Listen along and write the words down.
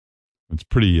It's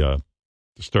pretty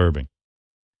disturbing.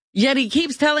 Yet he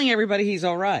keeps telling everybody he's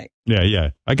all right.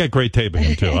 Yeah. I got great tape of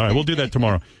him, too. All right, we'll do that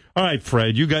tomorrow. All right,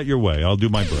 Fred, you got your way. I'll do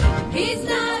my break. He's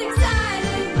not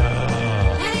excited,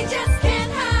 and he just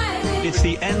can't hide it. It's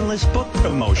the endless book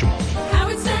promotion.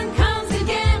 Howard Stern comes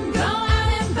again, go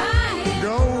out and buy it.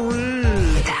 Go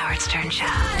read. It's Howard Stern Show.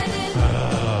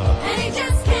 And he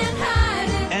just can't hide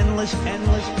it. Endless.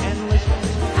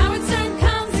 Howard Stern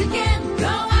comes again, go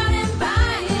out and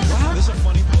buy it. Wow, this is a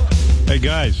funny book. Hey,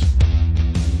 guys.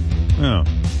 Oh,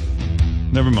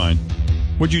 never mind.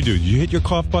 What'd you do? Did you hit your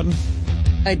cough button?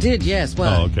 I did, yes.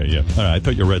 What? Oh, okay, yeah. All right, I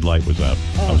thought your red light was out.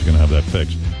 I was going to have that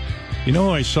fixed. You know who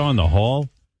I saw in the hall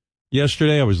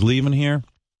yesterday? I was leaving here.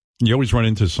 You always run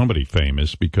into somebody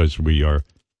famous because we are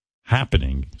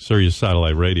happening, Sirius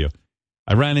Satellite Radio.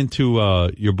 I ran into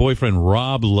your boyfriend,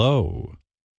 Rob Lowe.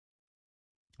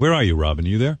 Where are you, Robin? Are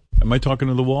you there? Am I talking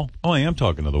to the wall? Oh, I am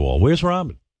talking to the wall. Where's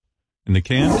Robin? In the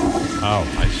can?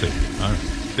 Oh, I see. All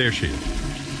right. There she is.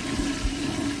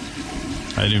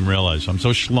 I didn't realize. I'm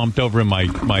so slumped over in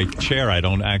my chair, I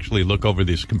don't actually look over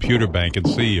this computer bank and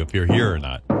see if you're here or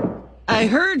not. I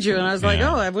heard you, and I was like,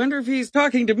 oh, I wonder if he's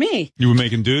talking to me. You were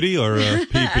making duty or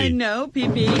pee-pee? I know,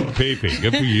 pee-pee. Pee-pee.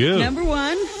 Good for you. Number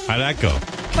one. How'd that go?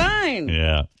 Fine.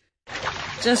 Yeah.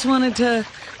 Just wanted to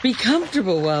be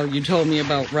comfortable while you told me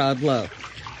about Rob Lowe.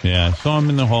 Yeah, I saw him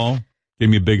in the hall. Gave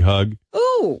me a big hug.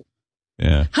 Ooh.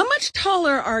 Yeah. How much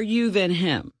taller are you than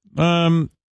him?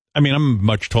 I mean, I'm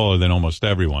much taller than almost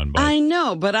everyone. But, I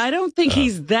know, but I don't think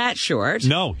he's that short.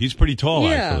 No, he's pretty tall,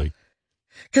 actually.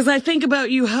 Because I think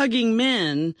about you hugging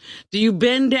men. Do you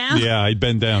bend down? Yeah, I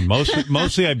bend down.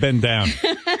 Mostly I bend down.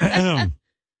 In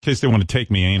case they want to take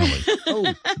me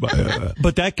anally.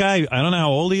 But that guy, I don't know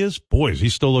how old he is. Boy, does he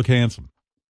still look handsome.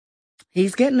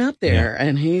 He's getting up there,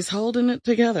 and he's holding it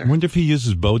together. I wonder if he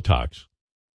uses Botox.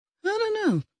 I don't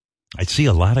know. I see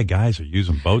a lot of guys are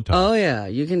using Botox. Oh, yeah.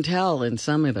 You can tell in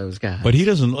some of those guys. But he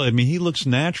doesn't. I mean, he looks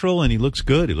natural and he looks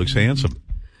good. He looks handsome.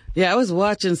 Yeah, I was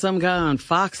watching some guy on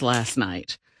Fox last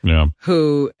night. Yeah.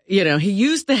 Who, he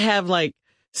used to have like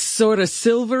sort of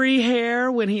silvery hair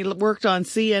when he worked on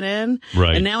CNN.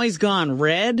 Right. And now he's gone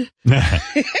red.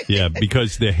 Yeah,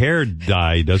 because the hair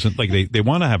dye doesn't, like, they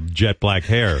want to have jet black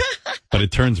hair, but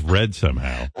it turns red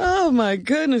somehow. Oh, my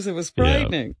goodness. It was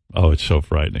frightening. Yeah. Oh, it's so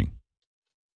frightening.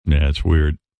 Yeah, it's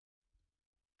weird.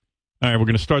 All right, we're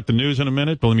going to start the news in a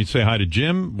minute, but let me say hi to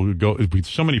Jim. We'll go with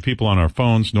so many people on our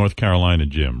phones. North Carolina,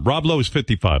 Jim. Rob Lowe is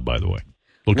 55, by the way.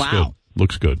 Looks good.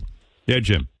 Looks good. Yeah,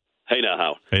 Jim. Hey now,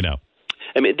 Howard. Hey now.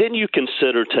 I mean, didn't you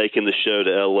consider taking the show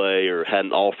to L.A. or had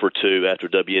an offer to after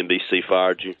WNBC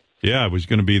fired you? Yeah, I was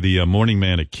going to be the morning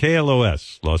man at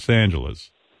KLOS, Los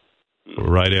Angeles.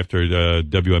 Right after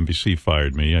WNBC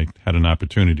fired me, I had an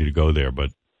opportunity to go there, but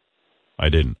I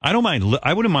didn't. I don't mind.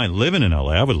 I wouldn't mind living in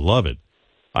L.A. I would love it.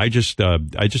 I just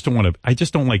don't want to. I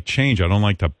just don't like change. I don't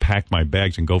like to pack my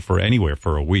bags and go for anywhere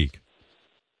for a week.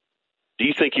 Do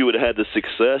you think you would have had the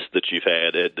success that you've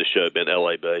had had the show been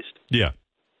L.A. based? Yeah.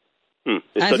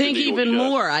 I think even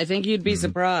more. I think you'd be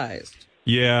surprised.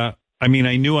 Yeah. I mean,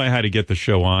 I knew I had to get the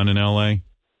show on in L.A.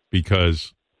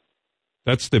 because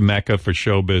that's the mecca for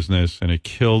show business, and it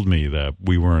killed me that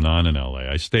we weren't on in L.A.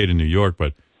 I stayed in New York,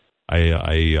 but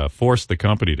I forced the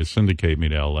company to syndicate me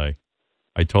to L.A.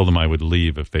 I told them I would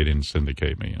leave if they didn't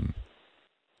syndicate me, and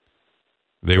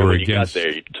they were against. When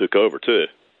you got there, you took over, too.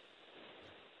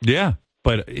 Yeah.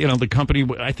 But, the company,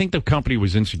 I think the company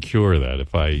was insecure that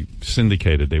if I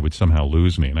syndicated, they would somehow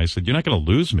lose me. And I said, you're not going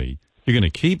to lose me. You're going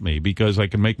to keep me because I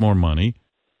can make more money.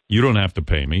 You don't have to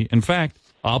pay me. In fact,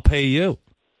 I'll pay you.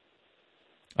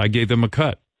 I gave them a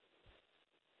cut.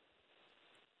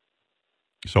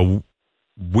 So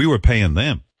we were paying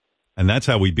them. And that's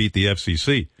how we beat the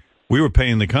FCC. We were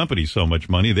paying the company so much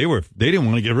money, they didn't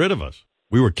want to get rid of us.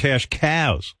 We were cash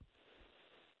cows.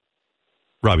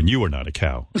 Robin, you were not a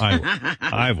cow.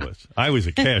 I was. I was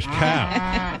a cash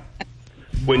cow.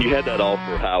 When you had that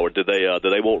offer, Howard, did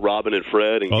they want Robin and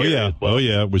Fred? And Gary as well? Oh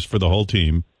yeah. It was for the whole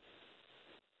team.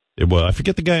 It was. I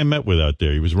forget the guy I met with out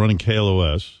there. He was running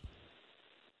KLOS.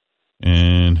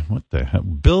 And what the hell?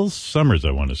 Bill Summers,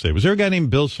 I want to say. Was there a guy named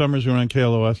Bill Summers who ran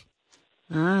KLOS?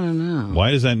 I don't know.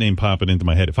 Why does that name pop into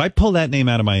my head? If I pull that name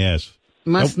out of my ass,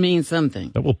 must mean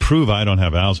something. That will prove I don't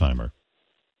have Alzheimer.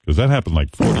 Because that happened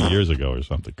like 40 years ago or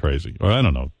something crazy. Or I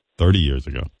don't know, 30 years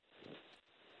ago.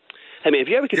 Hey, man, have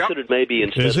you ever considered maybe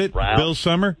instead Is it of Ralph? Bill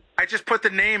Summer? I just put the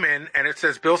name in, and it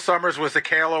says Bill Summers was the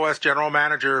KLOS general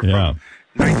manager Yeah.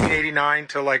 from 1989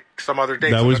 to like some other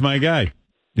date. That was my guy.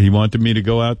 He wanted me to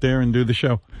go out there and do the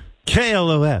show.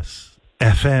 KLOS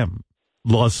FM,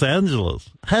 Los Angeles.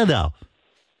 Hello.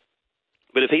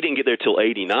 But if he didn't get there till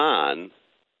 89,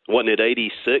 wasn't it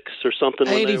 86 or something?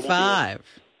 85.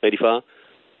 85?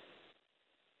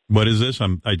 What is this?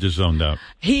 I just zoned out.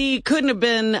 He couldn't have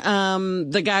been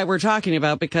the guy we're talking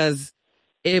about because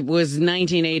it was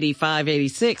 1985,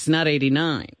 86, not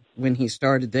 89 when he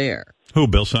started there. Who,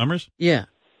 Bill Summers? Yeah.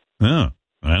 Oh,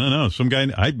 I don't know. Some guy,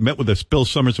 I met with a Bill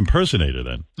Summers impersonator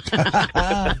then.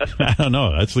 I don't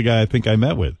know. That's the guy I think I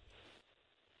met with.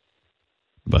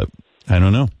 But I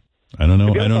don't know. I don't know.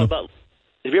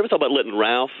 Have you ever thought about letting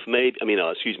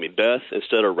Beth,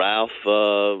 instead of Ralph,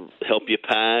 help you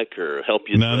pack or help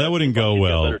you? No, that wouldn't go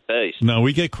well. Better taste. No,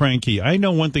 we get cranky. I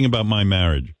know one thing about my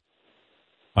marriage.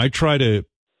 I try to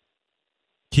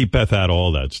keep Beth out of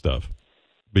all that stuff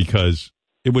because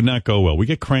it would not go well. We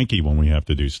get cranky when we have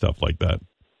to do stuff like that.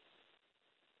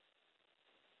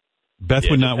 Beth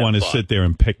would not want to sit there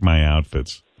and pick my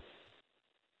outfits.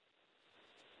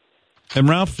 And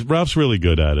Ralph's really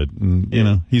good at it. And, you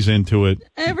know, he's into it.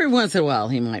 Every once in a while,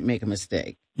 he might make a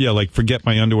mistake. Yeah, like forget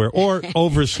my underwear or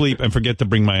oversleep and forget to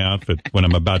bring my outfit when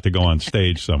I'm about to go on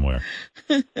stage somewhere,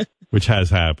 which has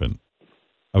happened.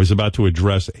 I was about to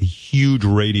address a huge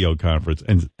radio conference,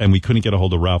 and we couldn't get a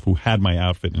hold of Ralph, who had my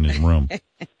outfit in his room.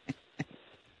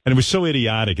 And it was so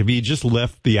idiotic. If he had just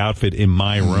left the outfit in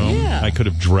my room, I could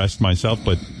have dressed myself,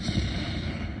 but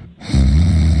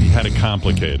he had it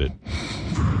complicated.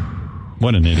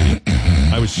 What an idiot.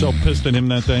 I was so pissed at him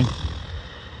that day.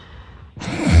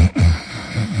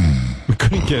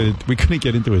 We couldn't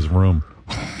get into his room.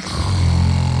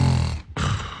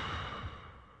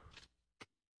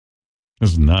 It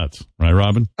was nuts, right,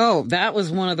 Robin? Oh, that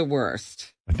was one of the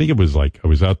worst. I think it was like I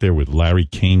was out there with Larry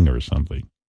King or something.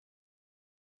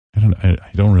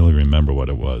 I don't really remember what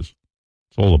it was.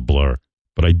 It's all a blur.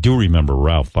 But I do remember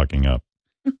Ralph fucking up.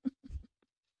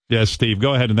 Yes, Steve,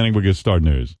 go ahead and then we're going to start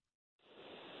news.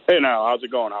 Hey, now, how's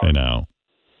it going, Howard? Hey, now.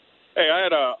 Hey, I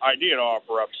had an idea to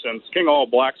offer up. Since King of All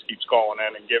Blacks keeps calling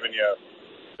in and giving you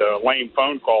the lame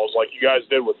phone calls like you guys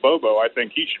did with Bobo, I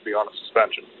think he should be on a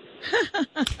suspension.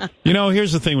 You know,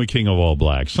 here's the thing with King of All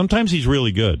Blacks. Sometimes he's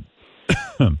really good.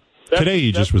 Today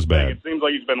he just was bad. It seems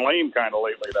like he's been lame kind of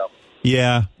lately, though.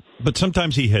 Yeah, but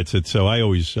sometimes he hits it, so I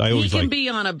always He can be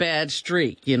on a bad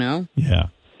streak, you know? Yeah.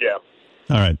 Yeah.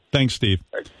 All right. Thanks, Steve.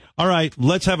 Thanks. All right,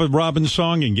 let's have a Robin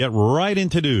song and get right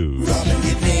into news. Robin,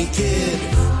 get naked.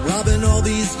 Robin, all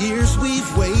these years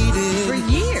we've waited. For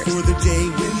years. For the day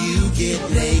when you get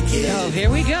naked. Oh, here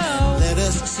we go. Let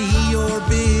us see your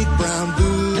big brown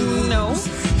boobs. No.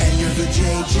 And your good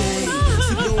JJ.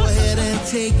 So go ahead and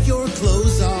take your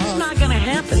clothes off. It's not going to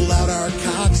happen. Pull out our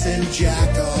cocks and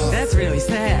jack off. That's really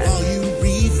sad. While you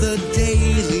read the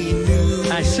daily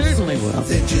news. I certainly will.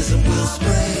 Then Jism will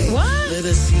spray. What? Let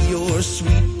us see your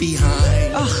sweet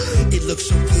behind. Oh. It looks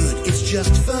so good, it's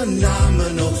just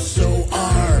phenomenal. So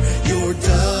are your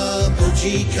double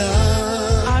G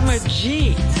cups. I'm a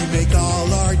G. You make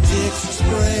all our dicks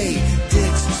spray.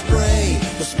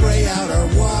 We'll spray out our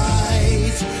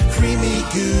white, creamy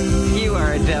goo. You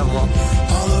are a devil.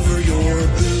 All over your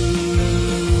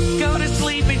boob. Go to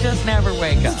sleep and just never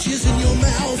wake up. Which is in your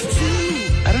mouth,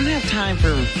 too. I don't have time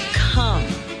for cum.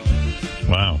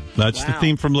 Wow. That's the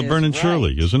theme from Laverne and Right.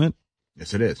 Shirley, isn't it?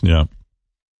 Yes, it is. Yeah.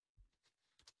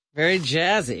 Very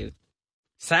jazzy.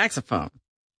 Saxophone.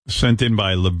 Sent in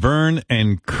by Laverne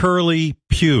and Curly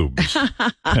Pubes.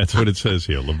 That's what it says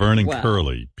here. Laverne and Wow.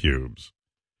 Curly Pubes.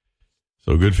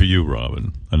 So good for you,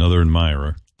 Robin. Another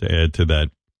admirer to add to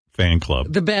that fan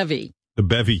club. The bevy. The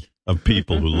bevy of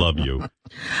people who love you.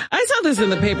 I saw this in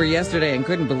the paper yesterday and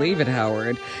couldn't believe it,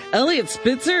 Howard. Elliot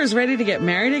Spitzer is ready to get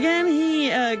married again. He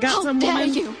got some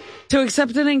woman to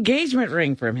accept an engagement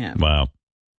ring from him. Wow.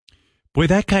 Boy,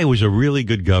 that guy was a really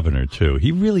good governor, too.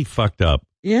 He really fucked up.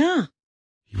 Yeah.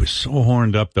 He was so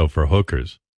horned up, though, for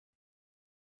hookers.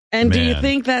 And do you Man.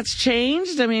 think that's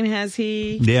changed? I mean, has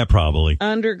he Yeah, probably.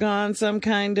 undergone some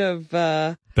kind of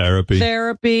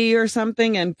Therapy. or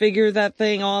something and figure that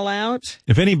thing all out?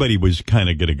 If anybody was kind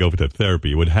of going to go to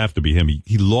therapy, it would have to be him.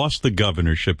 He lost the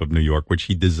governorship of New York, which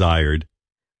he desired.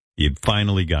 He had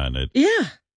finally gotten it. Yeah.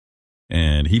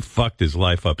 And he fucked his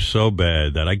life up so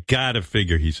bad that I got to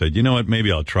figure, he said, you know what, maybe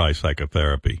I'll try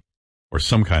psychotherapy or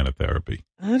some kind of therapy.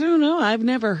 I don't know. I've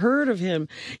never heard of him.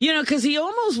 You know, because he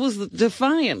almost was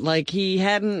defiant, like he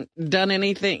hadn't done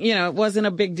anything. You know, it wasn't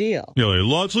a big deal. You know,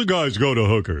 lots of guys go to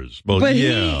hookers. Well, But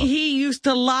yeah. he used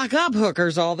to lock up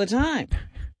hookers all the time.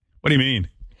 What do you mean?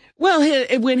 Well,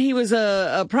 when he was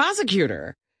a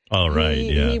prosecutor. All right,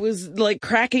 yeah. He was like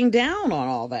cracking down on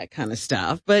all that kind of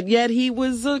stuff, but yet he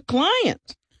was a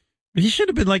client. He should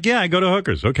have been like, yeah, I go to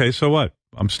hookers. Okay, so what?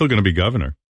 I'm still going to be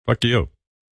governor. Fuck you.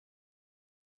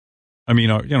 I mean,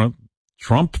 you know,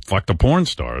 Trump fucked a porn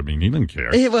star. I mean, he didn't care.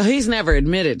 Well, he's never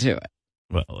admitted to it.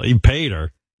 Well, he paid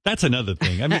her. That's another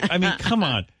thing. I mean, come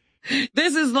on.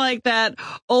 This is like that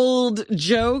old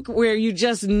joke where you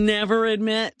just never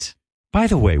admit. By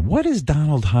the way, what is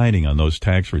Donald hiding on those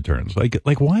tax returns?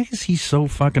 Like, why is he so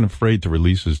fucking afraid to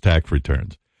release his tax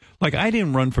returns? Like, I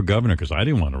didn't run for governor because I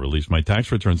didn't want to release my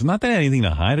tax returns. Not that I had anything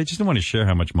to hide. I just didn't want to share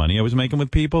how much money I was making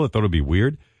with people. I thought it would be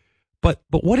weird. But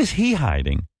what is he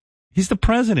hiding? He's the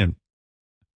president.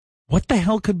 What the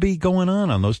hell could be going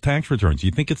on those tax returns?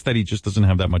 You think it's that he just doesn't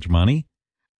have that much money?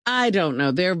 I don't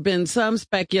know. There have been some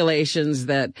speculations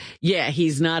that, yeah,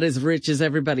 he's not as rich as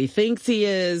everybody thinks he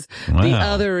is. Wow. The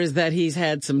other is that he's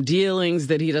had some dealings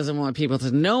that he doesn't want people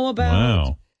to know about.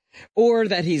 Wow. Or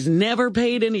that he's never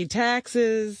paid any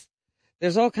taxes.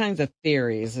 There's all kinds of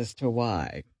theories as to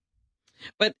why.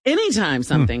 But anytime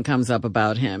something comes up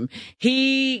about him,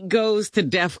 he goes to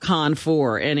DEFCON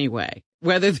 4 anyway,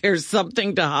 whether there's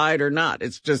something to hide or not.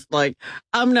 It's just like,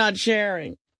 I'm not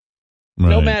sharing,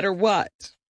 no Right. matter what.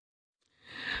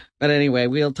 But anyway,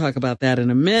 we'll talk about that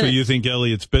in a minute. So you think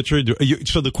Elliot Spitzer?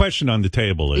 So the question on the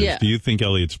table is, do you think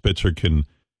Elliot Spitzer can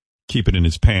keep it in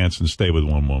his pants and stay with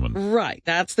one woman? Right.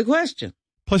 That's the question.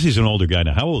 Plus, he's an older guy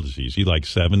now. How old is he? Is he like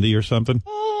 70 or something?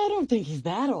 Oh, I don't think he's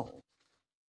that old.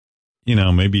 You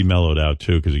know, maybe he mellowed out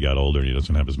too because he got older and he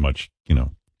doesn't have as much,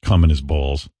 cum in his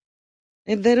balls.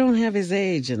 And they don't have his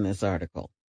age in this article.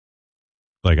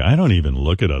 Like, I don't even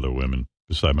look at other women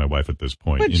beside my wife at this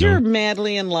point. But you're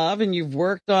madly in love and you've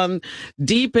worked on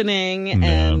deepening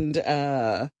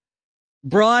and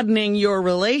broadening your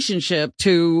relationship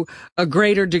to a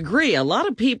greater degree. A lot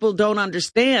of people don't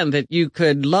understand that you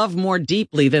could love more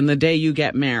deeply than the day you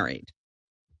get married.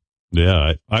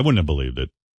 Yeah, I wouldn't have believed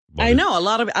it. I know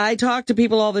I talk to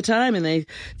people all the time and they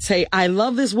say, I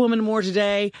love this woman more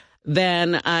today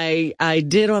than I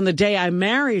did on the day I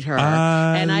married her.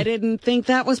 And I didn't think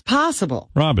that was possible.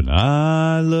 Robin,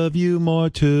 I love you more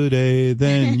today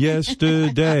than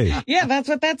yesterday. Yeah, that's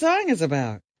what that song is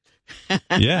about.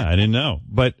 Yeah, I didn't know.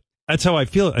 But that's how I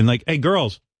feel. And like, hey,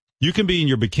 girls, you can be in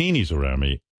your bikinis around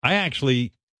me.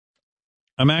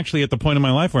 I'm actually at the point in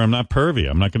my life where I'm not pervy.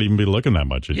 I'm not going to even be looking that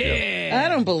much at you. I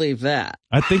don't believe that.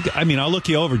 I'll look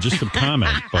you over just to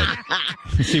comment, but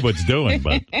see what's doing.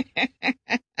 But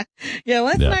yeah,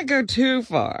 let's not go too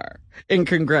far in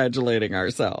congratulating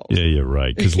ourselves. Yeah, you're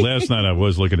right. Because last night I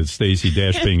was looking at Stacey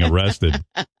Dash being arrested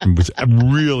and was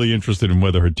really interested in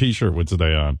whether her T-shirt would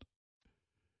stay on.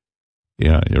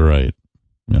 Yeah, you're right.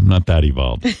 I'm not that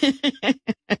evolved.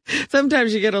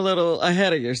 Sometimes you get a little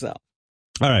ahead of yourself.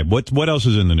 All right, what else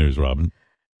is in the news, Robin?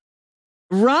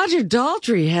 Roger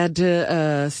Daltrey had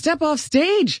to step off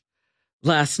stage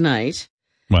last night.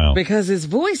 Wow. Because his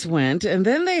voice went, and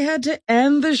then they had to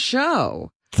end the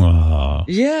show.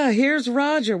 Yeah, here's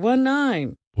Roger,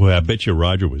 1-9. Boy, I bet you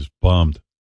Roger was bummed.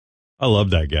 I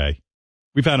love that guy.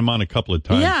 We've had him on a couple of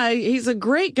times. Yeah, he's a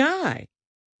great guy.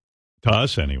 To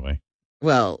us, anyway.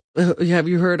 Well, have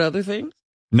you heard other things?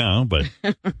 No, but...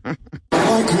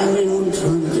 I carry on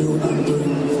trying to do what I'm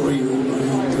doing for you, but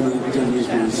I cannot do this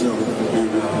myself.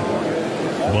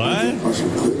 What? I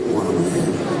should put one on my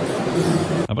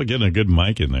head. How about getting a good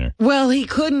mic in there? Well, he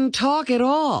couldn't talk at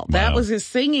all. That Wow. was his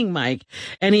singing mic.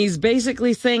 And he's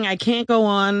basically saying, I can't go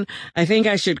on. I think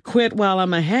I should quit while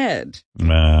I'm ahead.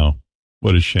 Wow.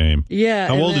 What a shame. Yeah.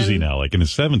 How and old is he then- now? Like in his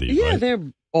 70s, Yeah, right?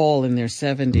 they're all in their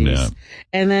 70s. Yeah.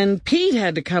 And then Pete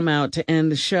had to come out to end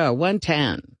the show,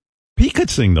 110. He could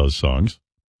sing those songs.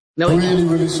 No, I'm really,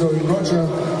 really sorry. Roger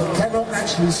cannot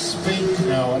actually speak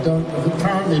now.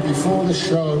 Apparently, before the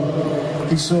show,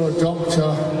 he saw a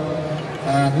doctor.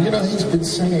 And, he's been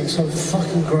singing so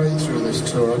fucking great through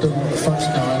this tour. I don't know what the fuck's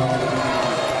going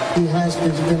on. He has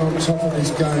been on top of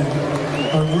his game.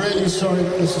 I'm really sorry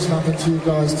that this has happened to you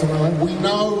guys tonight. We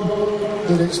know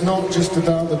that it's not just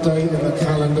about the date in the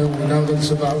calendar. We know that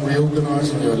it's about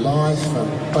reorganising your life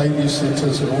and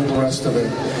babysitters and all the rest of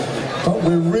it. But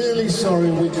we're really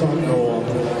sorry we can't go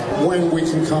on. When we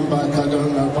can come back, I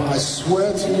don't know. But I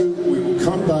swear to you, we will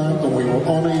come back and we will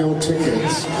honour your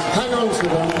tickets. Hang on to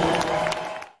them.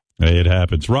 Hey, it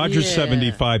happens. Roger's Yeah.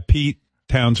 75. Pete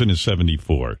Townsend is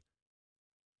 74.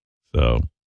 So,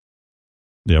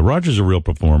 yeah, Roger's a real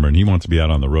performer, and he wants to be out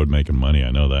on the road making money.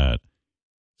 I know that.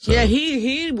 So, Yeah,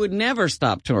 he would never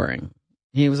stop touring.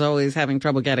 He was always having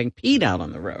trouble getting Pete out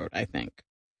on the road, I think.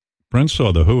 Brent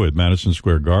saw The Who at Madison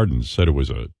Square Gardens, said it was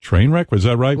a train wreck. Was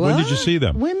that right? When did you What? see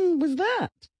them? When was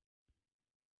that?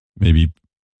 Maybe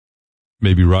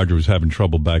Roger was having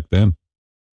trouble back then.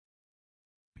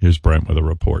 Here's Brent with a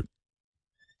report.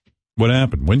 What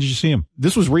happened? When did you see him?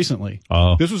 This was recently.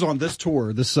 Oh. This was on this tour,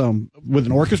 with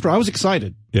an orchestra. I was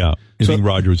excited. Yeah. You think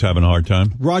Roger was having a hard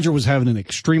time? Roger was having an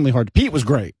extremely hard. Pete was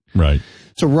great. Right.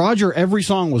 So Roger, every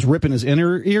song was ripping his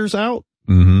inner ears out.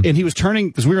 Mm-hmm. And he was turning,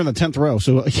 because we were in the 10th row,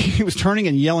 so he was turning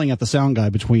and yelling at the sound guy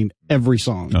between every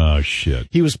song. Oh, shit.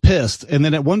 He was pissed. And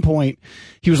then at one point,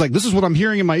 he was like, this is what I'm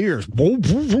hearing in my ears.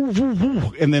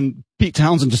 And then Pete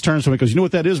Townsend just turns to him and goes, you know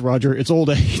what that is, Roger? It's old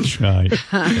age. Right.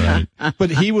 Right. But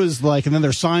he was like, and then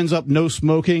there's signs up, no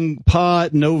smoking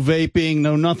pot, no vaping,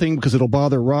 no nothing, because it'll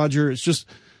bother Roger. It's just,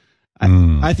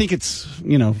 I think it's,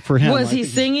 for him. Was he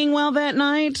singing well that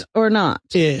night or not?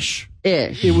 Ish.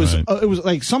 It was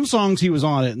like some songs he was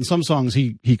on it and some songs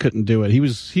he couldn't do it. He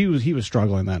was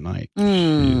struggling that night.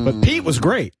 But Pete was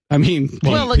great. I mean,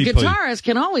 well, a guitarist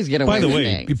can always get away with with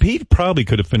way, things. Pete probably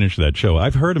could have finished that show.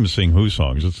 I've heard him sing Who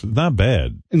songs. It's not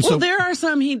bad. And well, there are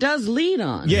some he does lead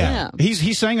on. Yeah. He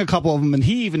sang a couple of them, and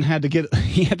he even had to get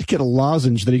a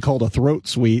lozenge that he called a throat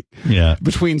sweet. Yeah.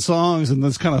 Between songs, and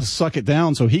let's kind of suck it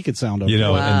down so he could sound okay.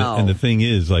 And the thing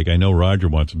is, like, I know Roger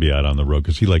wants to be out on the road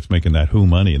because he likes making that Who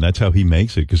money, and that's how he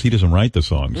makes it because he doesn't write the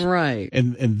songs. Right.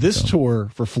 And this tour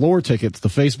for floor tickets, the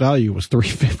face value was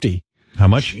 $350. How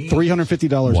much?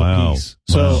 $350 a piece.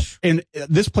 So, and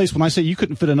this place, when I say you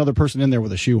couldn't fit another person in there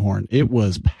with a shoehorn, it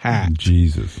was packed.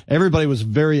 Jesus. Everybody was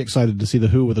very excited to see the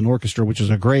Who with an orchestra, which is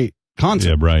a great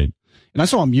concept. Yeah, right. And I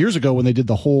saw them years ago when they did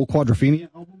the whole Quadrophenia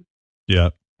album. Yeah.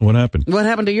 What happened? What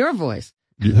happened to your voice?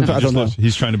 I don't know.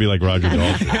 He's trying to be like Roger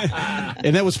Daltrey.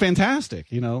 And that was fantastic.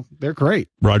 They're great.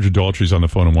 Roger Daltrey's on the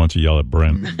phone and wants to yell at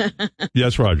Brent.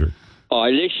 Yes, Roger.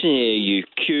 Listen here, you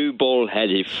cue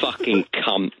ball-headed fucking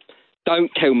cunt.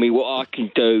 Don't tell me what I can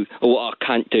do or what I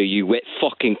can't do, you wet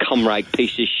fucking cumrag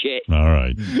piece of shit. All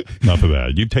right. Enough of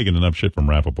that. You've taken enough shit from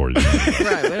Rappaport.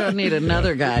 Right. We don't need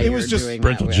another guy. It was just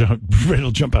Brent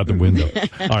will jump out the window.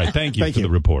 All right. Thank you for the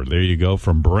report. There you go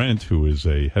from Brent, who is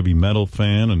a heavy metal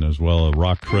fan and as well a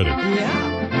rock critic.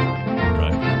 Yeah. All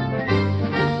right.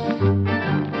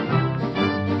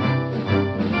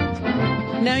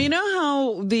 Now, you know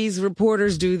how these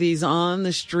reporters do these on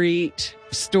the street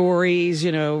stories,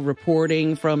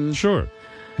 reporting from... Sure.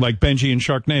 Like Benji and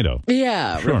Sharknado.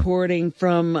 Yeah, sure. Reporting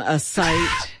from a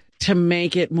site to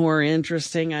make it more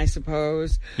interesting, I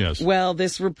suppose. Yes. Well,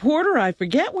 this reporter, I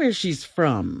forget where she's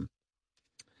from.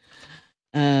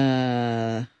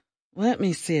 Let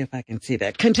me see if I can see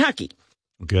that. Kentucky.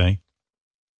 Okay.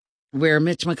 Where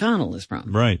Mitch McConnell is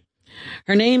from. Right.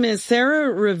 Her name is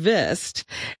Sarah Revist,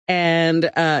 and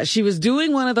she was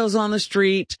doing one of those on the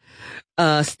street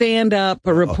stand-up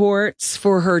reports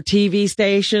for her TV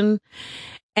station,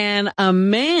 and a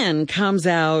man comes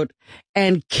out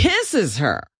and kisses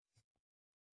her.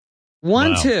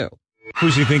 Wow. 2. Who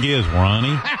does he think he is,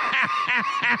 Ronnie?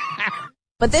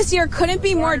 But this year couldn't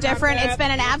be more different. It's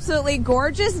been an absolutely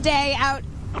gorgeous day out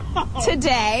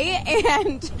today,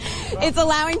 and it's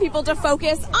allowing people to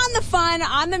focus on the fun,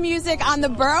 on the music, on the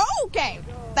okay,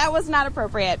 that was not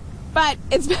appropriate, but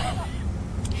it's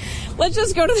let's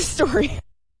just go to the story.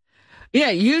 Yeah,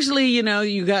 usually,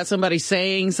 you got somebody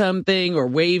saying something or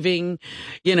waving,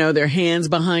 their hands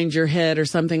behind your head or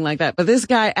something like that. But this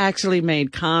guy actually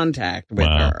made contact with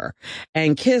her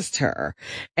and kissed her.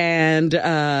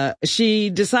 And she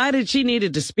decided she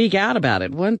needed to speak out about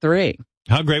it. 1-3.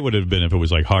 How great would it have been if it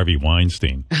was like Harvey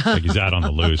Weinstein, like he's out on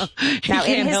the loose? Now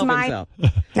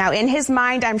in his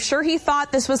mind, I'm sure he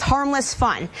thought this was harmless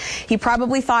fun. He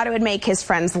probably thought it would make his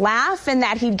friends laugh and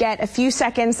that he'd get a few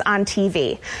seconds on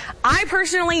TV. I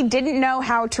personally didn't know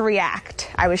how to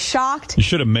react. I was shocked. You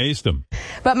should have maced him.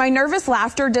 But my nervous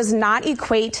laughter does not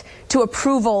equate to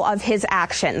approval of his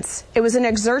actions. It was an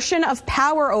exertion of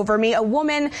power over me, a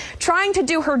woman trying to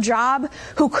do her job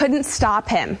who couldn't stop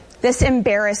him. This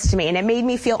embarrassed me, and it made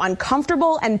me feel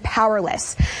uncomfortable and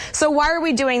powerless. So why are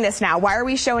we doing this now? Why are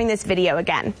we showing this video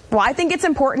again? Well, I think it's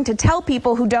important to tell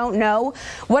people who don't know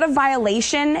what a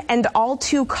violation and all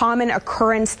too common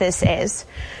occurrence this is.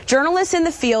 Journalists in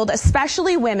the field,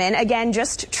 especially women, again,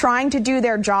 just trying to do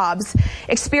their jobs,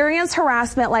 experience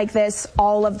harassment like this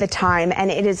all of the time,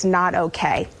 and it is not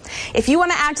okay. If you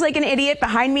want to act like an idiot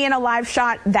behind me in a live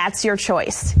shot, that's your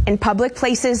choice. In public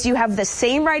places, you have the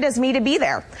same right as me to be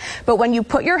there. But when you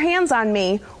put your hands on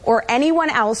me or anyone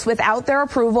else without their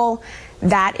approval,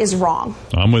 that is wrong.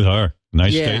 I'm with her.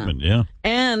 Nice statement, yeah.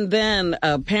 And then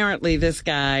apparently this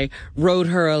guy wrote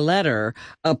her a letter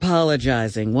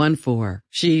apologizing. 1-4.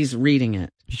 She's reading it.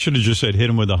 He should have just said hit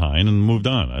him with a hind and moved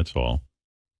on. That's all.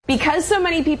 Because so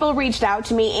many people reached out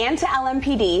to me and to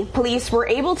LMPD, police were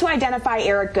able to identify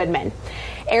Eric Goodman.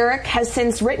 Eric has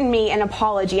since written me an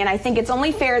apology, and I think it's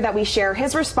only fair that we share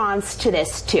his response to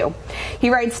this, too. He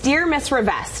writes, "Dear Miss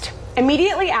Revest,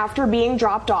 immediately after being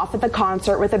dropped off at the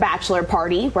concert with a bachelor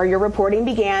party, where your reporting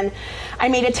began, I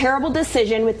made a terrible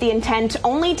decision with the intent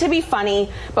only to be funny,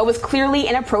 but was clearly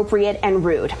inappropriate and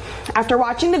rude. After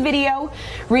watching the video,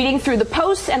 reading through the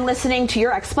posts, and listening to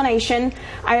your explanation,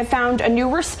 I have found a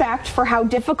new respect for how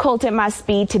difficult it must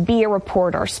be to be a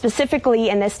reporter, specifically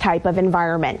in this type of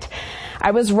environment. I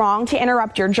was wrong to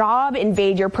interrupt your job,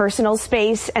 invade your personal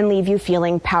space, and leave you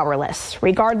feeling powerless.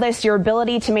 Regardless, your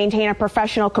ability to maintain a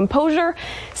professional composure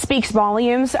speaks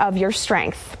volumes of your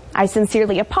strength. I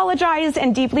sincerely apologize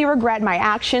and deeply regret my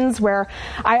actions where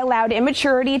I allowed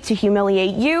immaturity to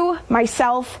humiliate you,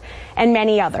 myself, and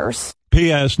many others.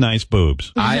 P.S. Nice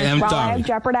boobs. While I have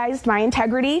jeopardized my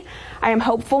integrity, I am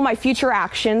hopeful my future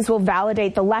actions will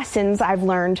validate the lessons I've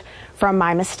learned from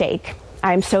my mistake.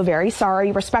 I am so very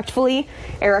sorry. Respectfully,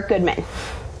 Eric Goodman."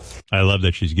 I love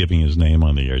that she's giving his name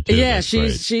on the air, too. Yeah, That's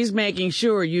great. she's making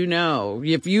sure you know.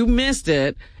 If you missed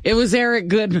it, it was Eric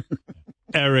Goodman.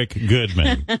 Eric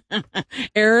Goodman.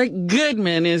 Eric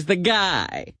Goodman is the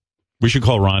guy. We should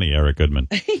call Ronnie Eric Goodman.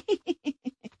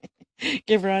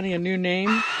 Give Ronnie a new name.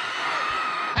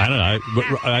 I don't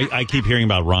know. I keep hearing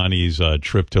about Ronnie's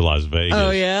trip to Las Vegas.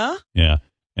 Oh, yeah? Yeah.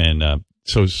 And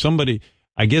so somebody,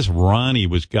 I guess Ronnie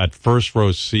got first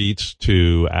row seats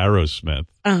to Aerosmith.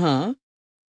 Uh-huh.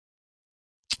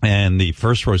 And the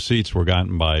first row seats were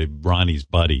gotten by Ronnie's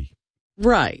buddy.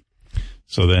 Right.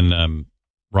 So then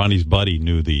Ronnie's buddy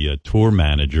knew the tour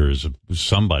managers,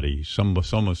 somebody, some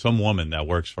woman that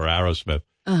works for Aerosmith.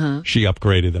 Uh-huh. She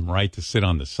upgraded them right to sit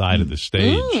on the side of the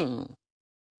stage.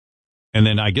 And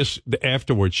then I guess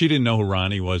afterwards, she didn't know who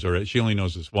Ronnie was, or she only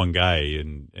knows this one guy.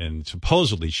 And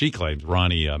supposedly she claims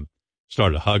Ronnie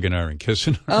started hugging her and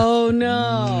kissing her. Oh,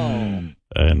 no.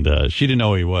 And she didn't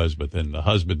know who he was, but then the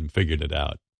husband figured it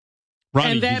out.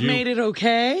 Ronnie, And that made it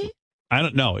okay? I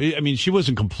don't know. I mean, she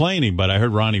wasn't complaining, but I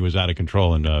heard Ronnie was out of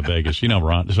control in Vegas. You know,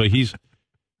 Ron. So we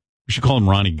should call him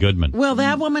Ronnie Goodman. Well,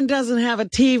 that woman doesn't have a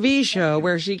TV show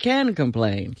where she can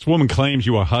complain. This woman claims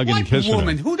you are hugging and kissing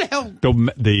woman? her. Who the hell?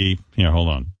 Here, hold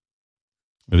on.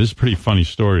 This is a pretty funny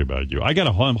story about you. I got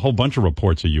a whole bunch of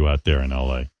reports of you out there in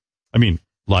L.A. I mean,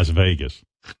 Las Vegas.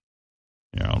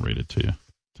 Yeah, I'll read it to you.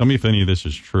 Tell me if any of this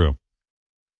is true.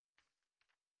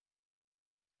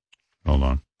 Hold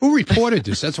on. Who reported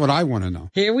this? That's what I want to know.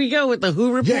 Here we go with the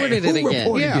who reported it again.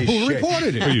 Who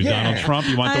reported it? Who are you, Donald Trump?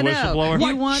 You want the whistleblower?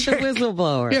 You want the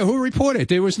whistleblower. Yeah, who reported it?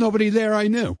 There was nobody there I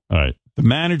knew. All right. The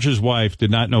manager's wife did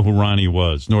not know who Ronnie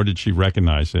was, nor did she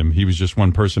recognize him. He was just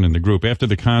one person in the group. After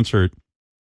the concert,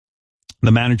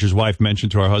 the manager's wife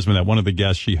mentioned to her husband that one of the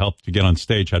guests she helped to get on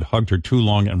stage had hugged her too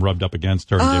long and rubbed up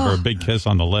against her and gave her a big kiss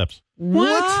on the lips. Wow.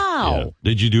 Yeah.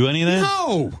 Did you do any of that?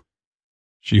 No.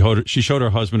 She showed her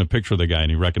husband a picture of the guy,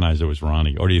 and he recognized it was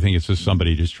Ronnie. Or do you think it's just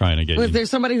somebody just trying to get Was you? there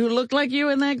somebody who looked like you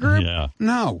in that group? Yeah.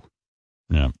 No.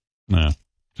 Yeah.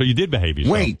 So you did behave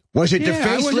yourself. Wait, was it the Yeah, I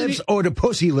face wasn't lips or the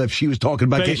pussy lips she was talking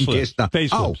about Face getting lips. kissed?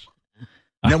 Face lips.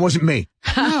 That wasn't me.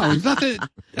 No, it's not that.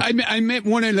 I met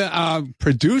one of the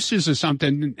producers or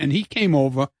something, and he came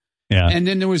over. Yeah. And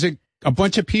then there was a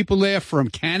bunch of people there from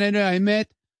Canada I met.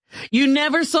 You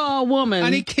never saw a woman. I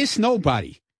didn't kiss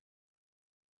nobody.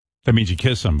 That means you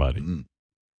kissed somebody.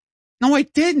 No, I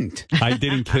didn't. I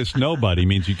didn't kiss nobody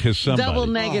means you kissed somebody. Double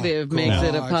negative makes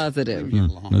it a positive.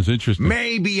 That's interesting.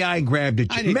 Maybe I grabbed it.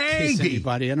 I didn't kiss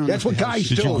anybody. I don't That's know what guys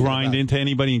Did do. you grind into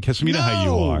anybody and kiss them? You know how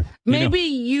you are. Maybe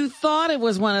you thought it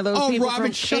was one of those people Robert,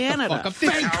 from shut the Canada. fuck up.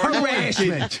 Fake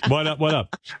harassment. What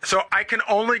up? So I can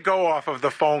only go off of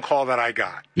the phone call that I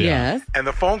got. Yes. And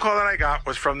the phone call that I got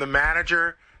was from the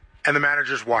manager and the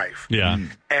manager's wife. Yeah.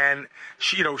 And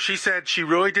she said she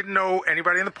really didn't know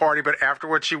anybody in the party, but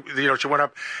afterwards she went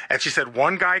up and she said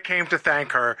one guy came to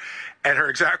thank her, and her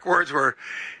exact words were,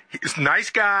 "He's a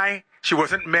nice guy. She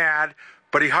wasn't mad,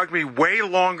 but he hugged me way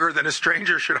longer than a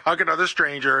stranger should hug another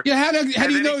stranger." Yeah, how do And you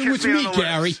then know he it was kissed me me, on the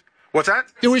Gary? lips. What's that?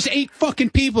 There was 8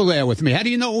 fucking people there with me. How do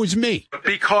you know it was me?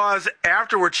 Because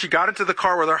afterwards she got into the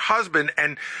car with her husband,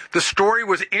 and the story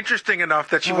was interesting enough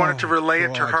that she wanted to relay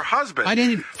it to her husband. I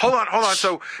didn't. Hold on.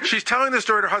 So she's telling the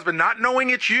story to her husband, not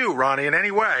knowing it's you, Ronnie, in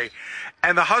any way.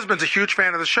 And the husband's a huge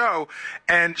fan of the show.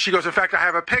 And she goes, "In fact, I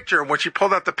have a picture." And when she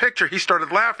pulled out the picture, he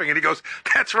started laughing, and he goes,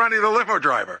 "That's Ronnie the limo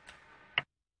driver."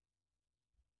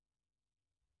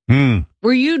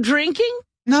 Were you drinking?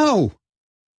 No.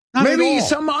 Not at Maybe all.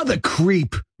 some other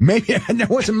creep. Maybe that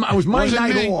wasn't. It was my Wasn't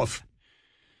night me. off.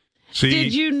 See,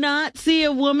 Did you not see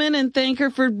a woman and thank her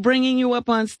for bringing you up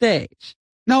on stage?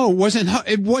 No, it wasn't her.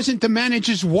 It wasn't the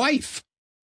manager's wife.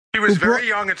 He was Who brought- very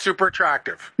young and super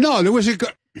attractive. No, there was a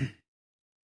girl.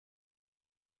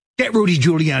 Get Rudy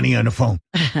Giuliani on the phone.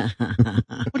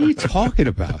 What are you talking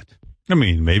about? I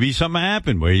mean, maybe something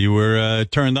happened where you were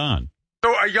turned on.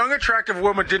 So a young, attractive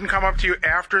woman didn't come up to you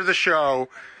after the show,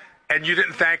 and you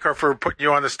didn't thank her for putting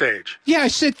you on the stage. Yeah, I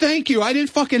said thank you. I didn't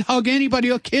fucking hug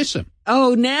anybody or kiss him.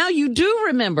 Oh, now you do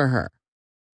remember her.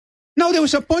 No, there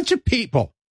was a bunch of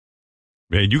people.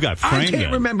 Man, you got framed. I can't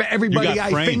then. remember You everybody got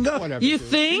I framed. finger. Whatever. You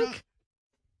think?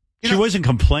 She wasn't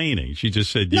complaining. She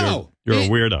just said, No. you're a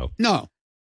weirdo. No,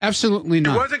 absolutely He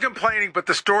not. wasn't complaining, but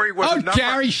the story was Oh, enough.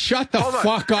 Gary, shut the Hold on.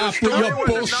 fuck up The with story your was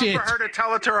bullshit. enough for her to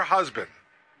tell it to her husband.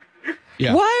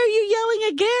 Yeah. Why are you yelling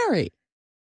at Gary?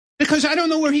 Because I don't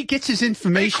know where he gets his They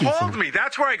information called from. me.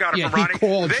 That's where I got it Yeah, from, he Ronnie.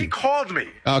 called They you. called me.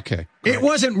 Okay. It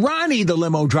wasn't Ronnie, the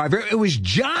limo driver. It was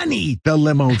Johnny, the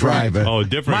limo driver. Oh,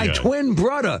 different My guy. twin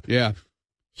brother. Yeah.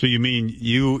 So you mean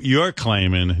you're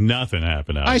claiming nothing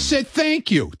happened out I there. said thank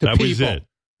you to That people. was it.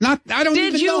 Not. I don't Did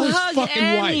even you know his hug fucking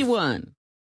wife. anyone?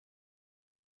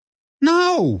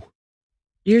 No.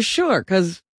 You're sure?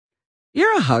 Because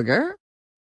you're a hugger.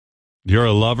 You're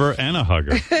a lover and a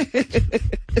hugger.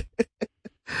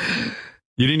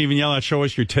 You didn't even yell out, show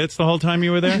us your tits the whole time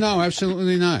you were there? No,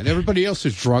 absolutely not. Everybody else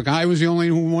is drunk. I was the only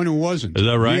one who wasn't. Is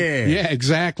that right? Yeah. Yeah,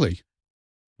 exactly.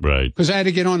 Right. Because I had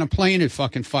to get on a plane at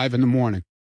fucking 5 in the morning.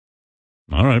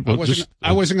 All right. I Well, wasn't. just,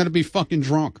 I wasn't going to be fucking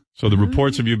drunk. so the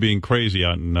reports of you being crazy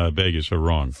out in Vegas are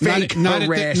wrong. Fake not at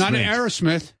harassment.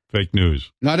 Aerosmith. Fake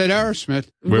news. Not at Aerosmith.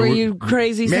 Where Were were- you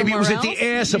crazy Maybe it somewhere was else? at the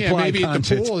air Yeah, supply maybe at the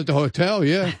concert. pool at the hotel.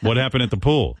 Yeah, What happened at the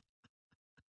pool?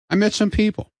 I met some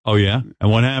people. Oh, yeah? And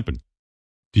what happened?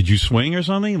 Did you swing or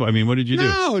something? I mean, what did you do?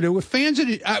 No, there were fans of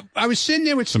it. I was sitting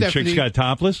there with Some Stephanie. chicks got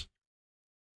topless?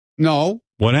 No,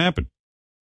 What happened?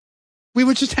 we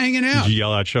were just hanging out. Did you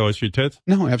yell out, show us your tits?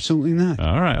 No, absolutely not.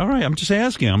 All right. I'm just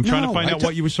asking. I'm trying to No, find I out took-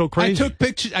 what you were so crazy.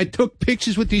 I took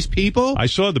pictures with these people. I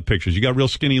saw the pictures. You got real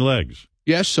skinny legs.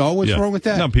 Yes, so what's Yeah. wrong with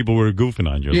that? No, people were goofing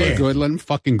on your Yeah, legs. good. Let them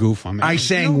fucking goof on me. I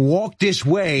sang "Walk This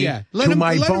Way" yeah, let to them,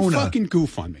 my let them boner. fucking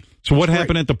goof on me. So what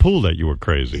happened at the pool that you were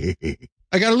crazy?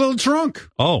 I got a little drunk.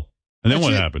 Oh, and then That's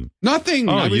what it. happened? Nothing.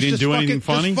 Oh, I you was didn't just do fucking, anything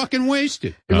funny? Just fucking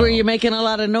wasted. Were you making a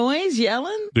lot of noise,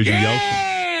 yelling? Did you yell?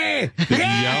 Yeah! Did you yell?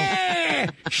 Yeah!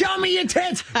 Show me your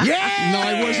tits! Yeah! No,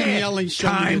 I wasn't yelling. Show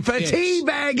me Time your for tits.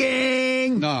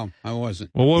 teabagging! No, I wasn't.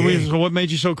 Well, what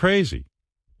made you so crazy?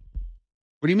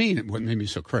 What do you mean? What made me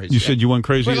so crazy? You said you went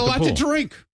crazy We at had a the lot pool. to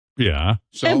drink. Yeah.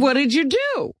 So And what did you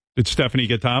do? Did Stephanie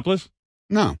get topless?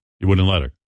 no, You wouldn't let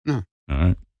her. no, All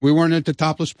right. we weren't at the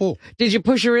topless pool. Did you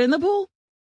push her in the pool?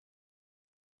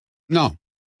 No,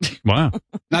 Wow.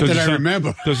 not Does that it I sound-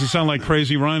 remember. Doesn't sound like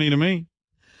crazy Ronnie to me.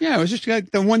 Yeah, it was just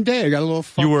like the one day I got a little.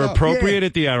 Fucked You were up. appropriate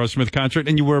at the Aerosmith concert,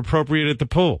 and you were appropriate at the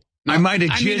pool. I might have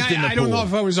I mean, jizzed in the I don't pool. know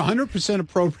if I was 100%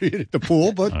 appropriate at the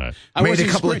pool, but All right. I Made a wasn't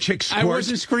couple of chicks I squirt.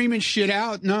 wasn't screaming shit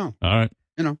out. No, All right.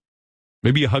 you know,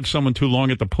 Maybe you hugged someone too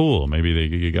long at the pool. Maybe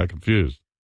you got confused.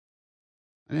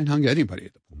 I didn't hug anybody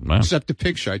at the pool Wow. except the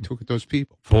picture I took with those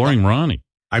people. Boring Ronnie.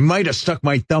 I might have stuck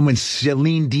my thumb in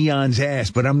Celine Dion's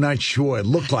ass, but I'm not sure. It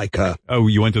looked like her. Oh,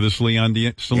 you went to the Celine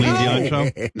Dion show?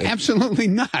 Absolutely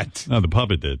not. No, the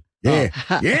puppet did. Yeah.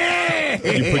 Yeah.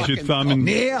 You put your thumb in.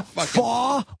 Near,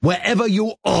 far, wherever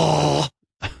you are.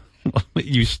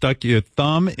 You stuck your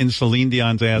thumb in Celine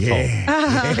Dion's asshole.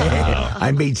 Yeah.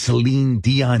 I made Celine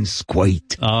Dion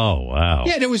squeak. Oh, wow.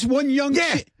 Yeah, there was one young.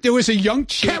 There was a young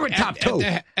chick Carrot Top too.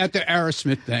 at the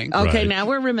Aerosmith thing. Okay, Right. now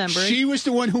we're remembering. She was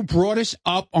the one who brought us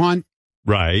up on.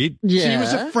 Right. yeah. She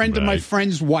was a friend of my Right.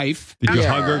 friend's wife. Did you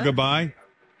Yeah. hug her goodbye?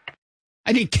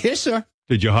 I didn't kiss her.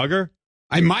 Did you hug her?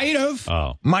 I might have.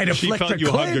 Oh. Might have She flicked felt her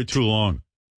you hugged her clit. too long.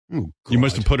 Oh, You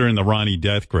must God. have put her in the Ronnie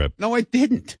death grip. No, I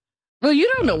didn't. Well, you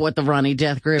don't know what the Ronnie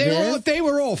Death Grip is. They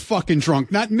were all fucking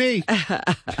drunk, not me.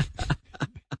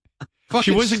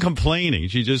 She wasn't complaining.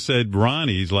 She just said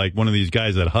Ronnie's like one of these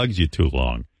guys that hugs you too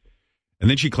long. And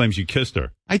then she claims you kissed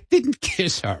her. I didn't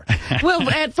kiss her. Well,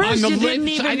 at first On you the didn't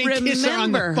lips, even I didn't kiss her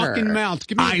on the remember fucking her. mouth.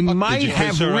 Give me I a fuck- might Did you have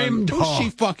kiss her on- rimmed Who's her. she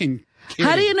fucking kidding?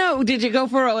 How do you know? Did you go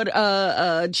for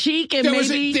a cheek and There was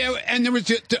maybe? there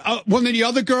was one of the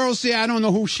other girls there. I don't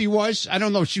know who she was. I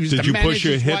don't know if she was. Did the you push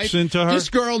your manager's hips wife. into her? This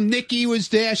girl Nikki was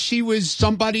there. She was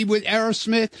somebody with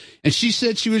Aerosmith, and she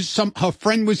said she was her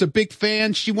friend was a big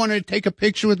fan. She wanted to take a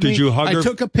picture with me. Did you hug her? I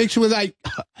took a picture with. I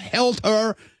held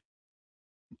her,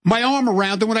 my arm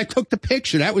around her when I took the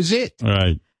picture. That was it. All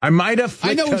right. I might have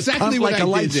I flicked know her exactly cunt what like I a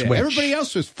light did there. switch. Everybody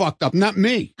else was fucked up, not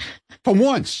me. For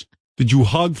once. Did you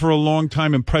hug for a long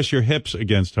time and press your hips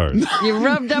against hers? You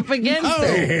rubbed up against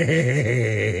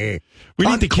her. We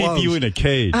need to keep you in a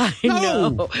cage. I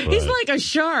know. He's Right. like a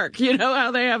shark. You know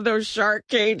how they have those shark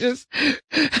cages? Yeah,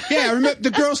 I remember the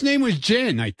girl's name was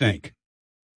Jen, I think.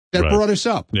 That Right. brought us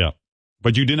up. Yeah.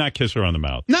 But you did not kiss her on the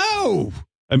mouth. No.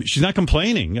 I mean, she's not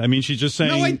complaining. I mean, she's just saying.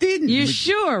 No, I didn't. You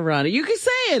sure, Ronnie? You can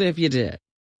say it if you did.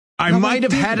 I No, might I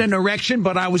have had didn't. an erection,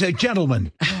 but I was a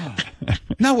gentleman.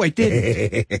 No, I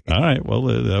didn't. All right. Well,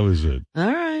 that was it. All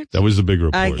right. That was the big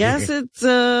report. I guess it's,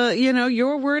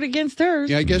 your word against hers.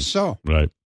 Yeah, I guess so. Right.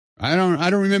 I don't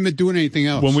remember doing anything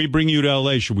else. When we bring you to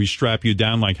L.A., should we strap you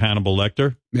down like Hannibal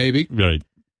Lecter? Maybe. Right.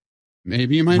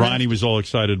 Maybe you might Ronnie was all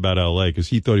excited about L.A. because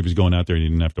he thought he was going out there and he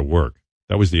didn't have to work.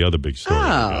 That was the other big story.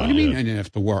 What do you mean I didn't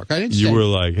have to work? I didn't You say. were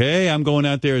like, hey, I'm going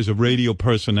out there as a radio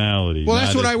personality. Well,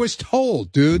 that's what I was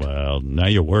told, dude. Well, now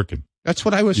you're working. That's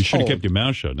what I was You should have told. kept your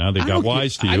mouth shut. Now they I got don't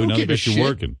wise give- to I you. don't Now they give a got you shit.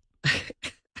 working.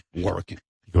 Working.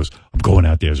 He goes, I'm going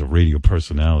out there as a radio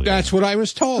personality. That's what I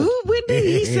was told. When did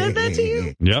he said that to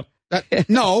you? Yep.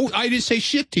 No, I didn't say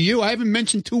shit to you. I haven't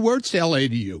mentioned 2 words to L.A.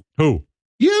 to you. Who?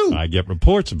 You. I get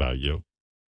reports about you.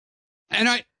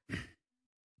 And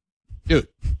dude.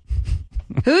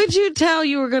 Who'd you tell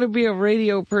you were going to be a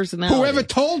radio personality? Whoever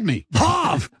told me.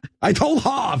 Harv. I told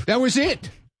Harv. That was it.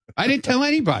 I didn't tell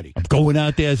anybody. I'm going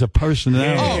out there as a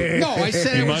personality. Oh, no, I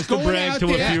said You I was must have going bragged out to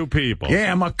there. a few people.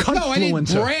 Yeah, I'm a confluencer. No, I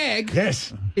didn't brag.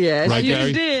 Yes. Yes, Right, you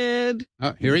Gary? did.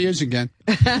 Oh, here he is again.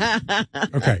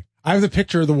 Okay. I have the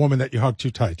picture of the woman that you hugged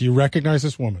too tight. Do you recognize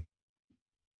this woman?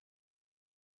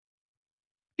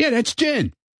 Yeah, that's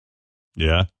Jen.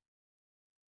 Yeah.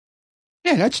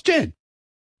 Yeah, that's Jen.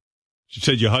 She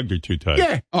said you hugged her too tight.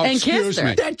 Yeah. Oh, And excuse kissed her.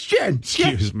 me. That's Jen.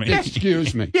 Excuse me.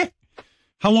 Excuse me. Yeah.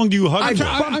 How long do you hug I for?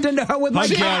 bumped into her with my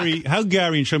Hug car.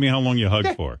 Gary and show me how long you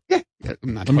hug for. Yeah,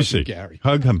 I'm not Let me hugging see. Gary.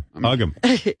 Hug him. Hug him.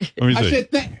 Let me I see.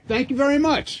 said, thank you very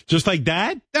much. Just like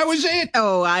that? That was it.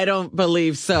 Oh, I don't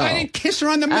believe so. I didn't kiss her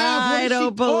on the mouth. What I is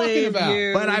don't she talking believe about?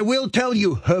 you. But I will tell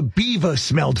you, her beaver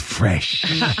smelled fresh.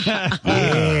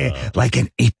 Yeah, like an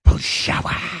April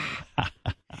shower.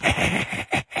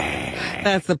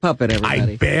 That's the puppet, I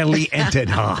everybody. barely entered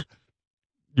her.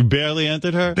 You barely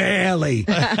entered her? Barely.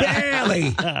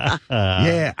 Barely.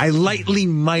 Yeah, I lightly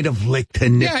might have licked her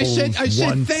Yeah, nipples I said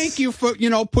once. thank you for,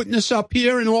 putting us up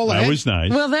here and all that. That was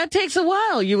nice. Well, that takes a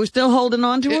while. You were still holding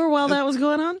on to her while that was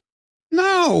going on?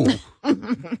 No.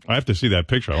 I have to see that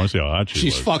picture. I want to see how hot she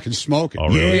She's was. fucking smoking. Oh,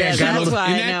 really? Yeah, got a that's little- why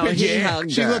in I that know picture, he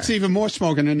hugged she her. looks even more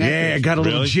smoking than that. Yeah, picture. got a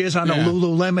little Really? jizz on the Yeah.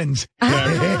 Lululemons.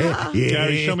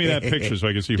 Gary, show me that picture so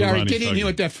I can see who Gary, Ronnie's get in hugging. here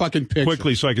with that fucking picture.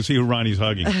 Quickly so I can see who Ronnie's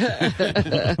hugging.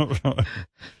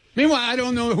 Meanwhile, I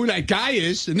don't know who that guy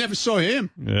is. I never saw him.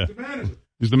 Yeah.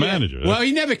 He's the manager. Well,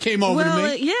 he never came over to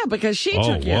Well, me. yeah, because she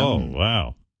Oh, took him. whoa,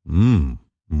 wow.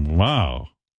 Wow.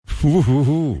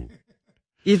 Ooh.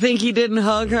 You think he didn't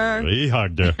hug her? He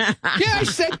hugged her. Yeah, I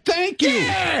said thank you.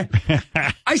 Yeah.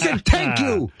 I said thank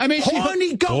you. I mean,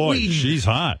 Horny Boy, goatweed. she's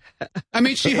hot.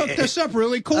 she hooked us up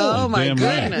really cool. Oh, my Damn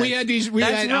right. goodness. We had these.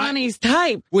 That's Ronnie's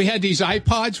type. We had these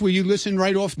iPods where you listen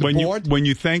right off the board. When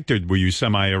you thanked her, were you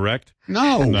semi-erect?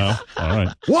 No. No? All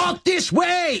right. Walk this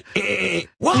way.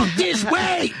 Walk this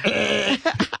way.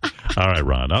 All right,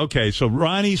 Ron. Okay, so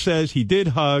Ronnie says he did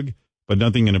hug, but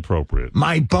nothing inappropriate.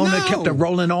 My boner No. kept her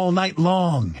rolling all night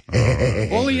long.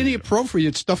 All the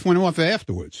inappropriate stuff went off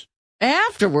afterwards.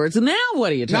 Afterwards, now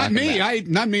what are you Not talking me. about?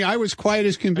 Not me. I was quiet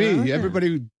as can be. Okay.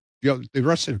 Everybody, the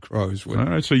rest of the crows were. All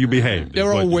right, so you behaved. They're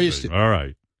is what all you wasted. say. All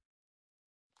right.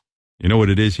 You know what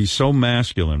it is? He's so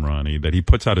masculine, Ronnie, that he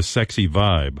puts out a sexy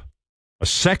vibe. A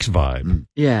sex vibe.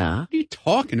 Yeah. What are you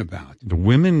talking about? The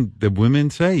women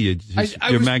say I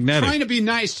you're was magnetic. trying to be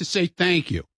nice to say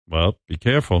thank you. Well, be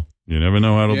careful. You never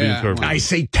know how it'll be Yeah. interpreted. I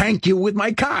say thank you with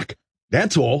my cock.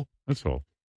 That's all. That's all.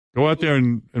 Go out there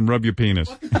and rub your penis.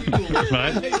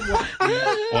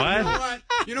 What?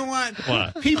 You know what?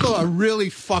 What? People are really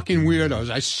fucking weirdos.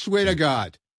 I swear to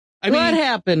God. I What mean,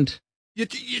 happened? you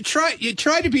try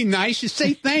to be nice. You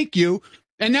say thank you,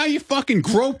 and now you're fucking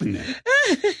groping it.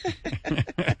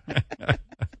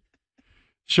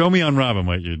 Show me on Robin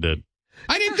what you did.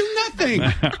 I didn't do nothing.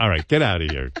 All right, get out of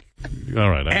here. All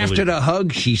right. I After believe- the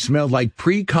hug, she smelled like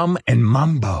pre-cum and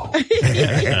mambo.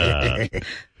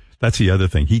 That's the other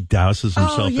thing. He douses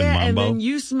himself Oh, yeah, in and mambo. then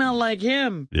you smell like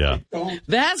him. Yeah.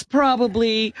 That's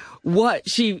probably what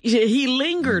he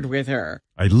lingered with her.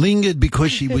 I lingered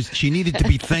because she needed to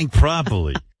be thanked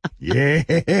properly. Yeah.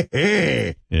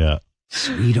 Yeah.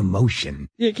 Sweet emotion.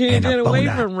 You can't And a get away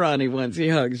boner. from Ronnie once he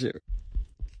hugs you.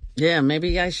 Yeah,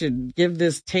 maybe I should give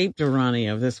this tape to Ronnie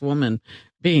of this woman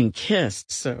being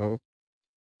kissed so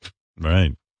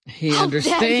Right. He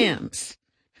understands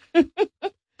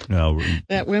No.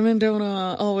 that women don't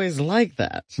always like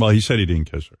that. Well, he said he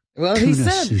didn't kiss her. Well, he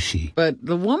Tuna said, sushi. but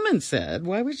the woman said,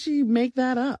 why would she make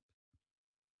that up?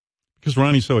 Because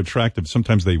Ronnie's so attractive,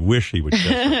 sometimes they wish he would kiss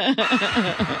her.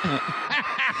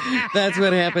 That's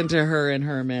what happened to her in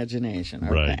her imagination.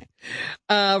 Okay.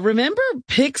 Right. Remember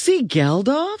Pixie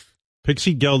Geldof?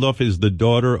 Pixie Geldof is the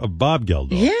daughter of Bob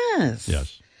Geldof. Yes.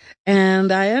 Yes.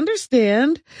 And I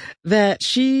understand that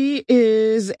she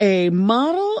is a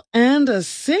model and a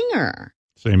singer.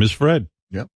 Same as Fred.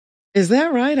 Yep. Is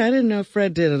that right? I didn't know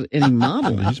Fred did any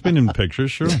modeling. He's been in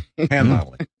pictures, sure. Hand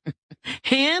modeling.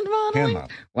 Hand modeling? Hand modeling.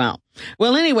 Wow.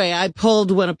 Well, anyway, I pulled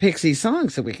one of Pixie's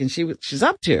songs so we can see what she's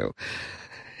up to.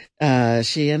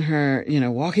 She and her,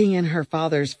 walking in her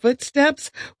father's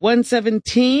footsteps.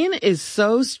 117 is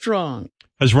so strong.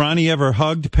 Has Ronnie ever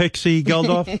hugged Pixie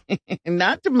Geldof?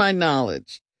 Not to my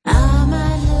knowledge. I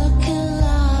might look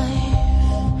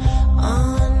alive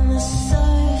on the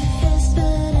surface,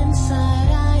 but inside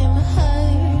I am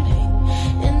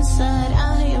hurting. Inside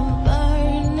I am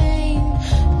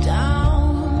burning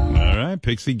down. All right,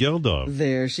 Pixie Geldof.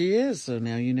 There she is. So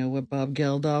now you know what Bob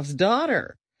Geldof's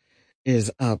daughter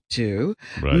is up to.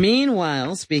 Right.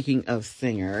 Meanwhile, speaking of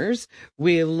singers,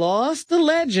 we lost a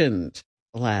legend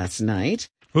last night.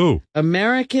 Who?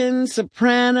 American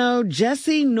soprano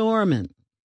Jessie Norman.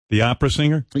 The opera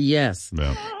singer? Yes.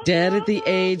 Yeah. Dead at the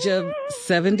age of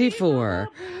 74,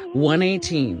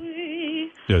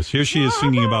 118. Yes, here she is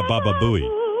singing about Baba Booey.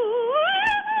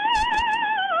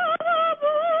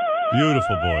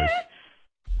 Beautiful voice.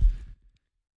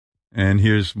 And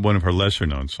here's one of her lesser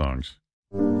known songs.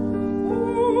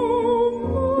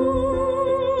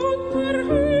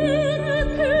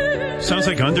 Sounds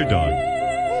like Underdog.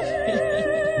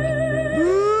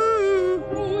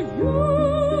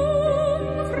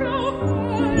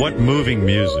 What moving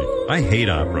music. I hate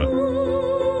opera.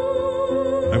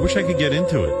 I wish I could get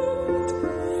into it.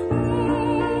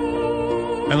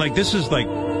 And this is like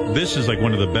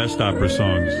one of the best opera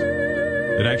songs.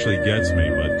 It actually gets me,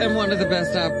 but And one of the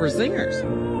best opera singers.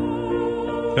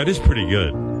 that is pretty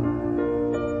good.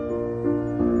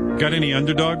 Got any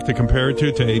Underdog to compare it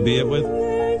to AB it with?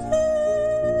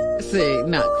 See,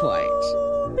 not quite.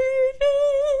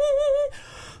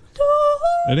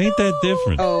 It ain't that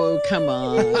different. Oh, come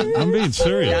on. I'm being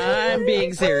serious. I'm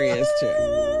being serious, too.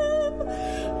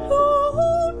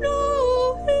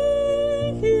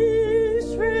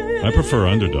 I prefer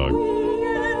Underdog.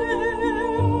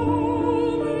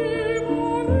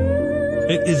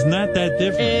 It is not that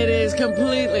different. It is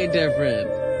completely different.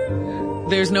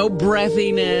 There's no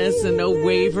breathiness and no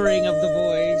wavering of the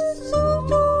voice.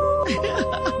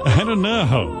 I don't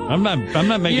know. I'm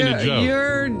not making a joke.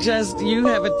 You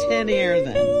have a 10 ear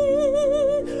then.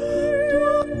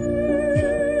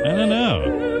 I don't know.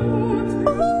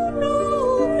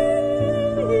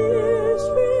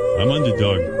 I'm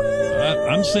Underdog.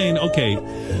 I'm saying, okay,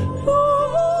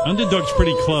 Underdog's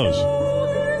pretty close.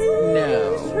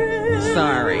 No.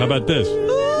 Sorry. How about this?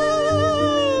 Ooh.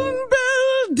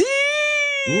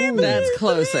 That's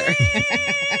closer.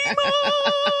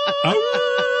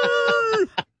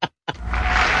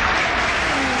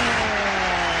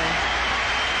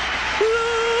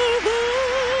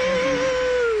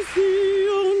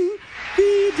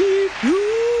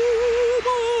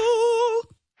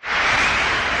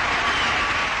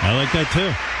 I like that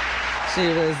too. She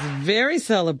was very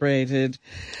celebrated.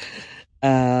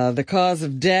 The cause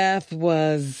of death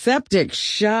was septic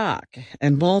shock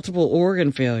and multiple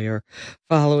organ failure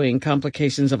following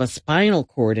complications of a spinal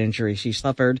cord injury she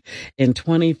suffered in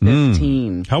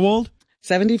 2015. How old?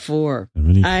 74.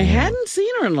 74. I hadn't seen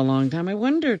her in a long time. I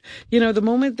wondered, the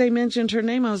moment they mentioned her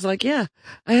name, I was like, yeah,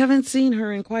 I haven't seen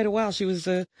her in quite a while. She was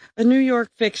a New York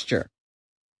fixture.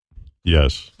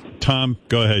 Yes. Tom,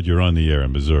 go ahead. You're on the air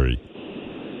in Missouri.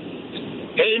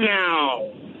 Hey now.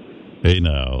 Hey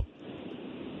now.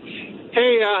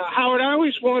 Hey, Howard, I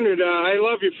always wondered, I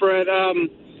love you, Fred,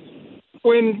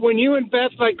 when you and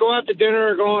Beth go out to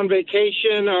dinner or go on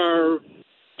vacation or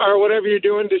whatever you're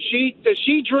doing, does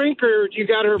she drink or you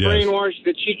got her Yes. brainwashed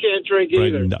that she can't drink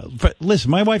either? Right. No, but listen,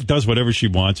 my wife does whatever she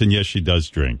wants, and yes, she does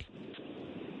drink.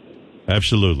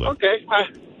 Absolutely. Okay,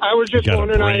 I was just You got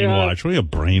wondering. a brainwash. What are you, a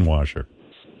brainwasher?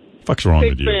 Fuck's wrong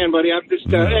Big with you? fan, buddy. I'm just,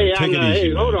 No, hey, take it easy, hey,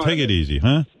 man. hold on. Take it easy,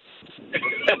 huh?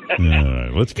 All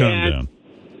right, let's calm down.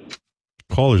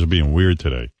 Callers are being weird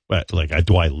today.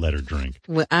 Do I let her drink?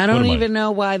 Well, I don't even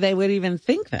know why they would even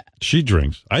think that. She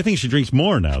drinks. I think she drinks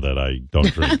more now that I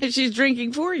don't drink. She's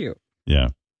drinking for you. Yeah.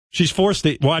 She's forced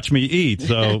to watch me eat,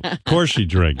 so of course she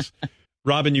drinks.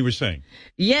 Robin, you were saying?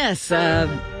 Yes.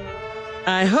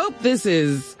 I hope this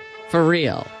is For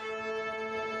real.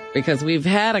 Because we've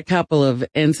had a couple of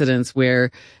incidents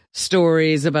where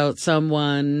stories about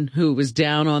someone who was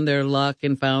down on their luck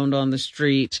and found on the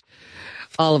street,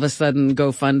 all of a sudden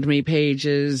GoFundMe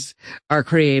pages are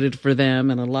created for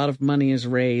them and a lot of money is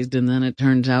raised, and then it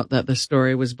turns out that the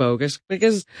story was bogus,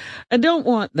 because I don't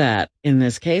want that in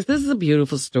this case. This is a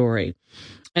beautiful story.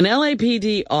 An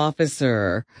LAPD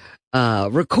officer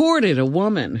recorded a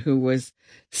woman who was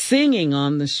singing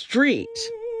on the street.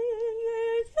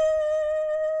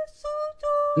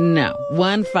 No,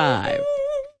 1-5. I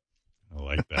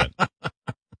like that.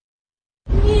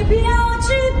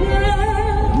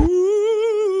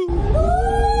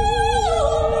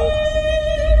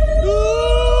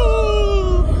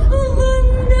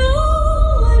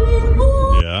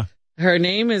 Yeah. Her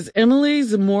name is Emily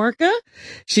Zamorka.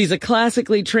 She's a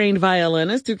classically trained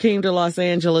violinist who came to Los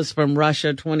Angeles from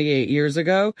Russia 28 years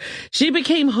ago. She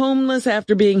became homeless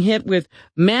after being hit with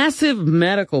massive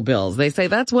medical bills. They say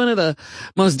that's one of the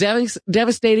most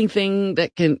devastating things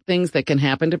that can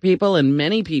happen to people, and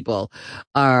many people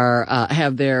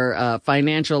have their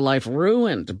financial life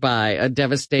ruined by a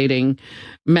devastating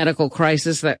medical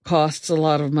crisis that costs a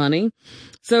lot of money.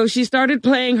 So she started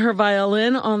playing her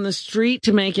violin on the street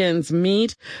to make ends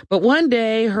meet, but one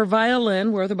day her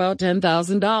violin, worth about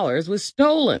 $10,000, was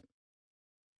stolen.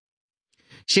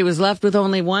 She was left with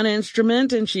only one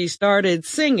instrument, and she started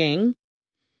singing,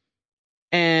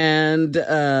 and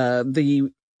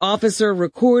the officer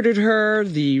recorded her.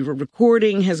 The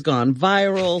recording has gone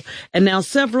viral, and now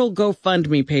several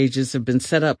GoFundMe pages have been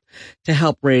set up to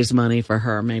help raise money for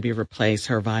her, maybe replace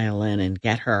her violin and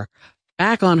get her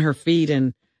back on her feet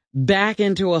and back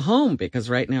into a home, because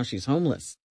right now she's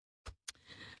homeless.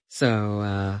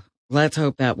 So, let's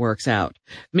hope that works out.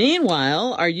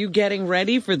 Meanwhile, are you getting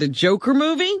ready for the Joker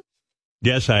movie?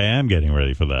 Yes, I am getting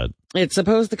ready for that. It's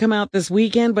supposed to come out this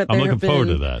weekend, but I'm there looking have forward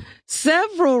been to that.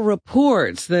 several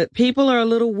reports that people are a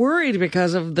little worried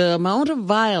because of the amount of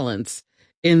violence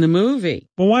in the movie.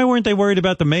 Well, why weren't they worried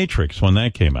about The Matrix when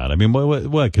that came out? I mean,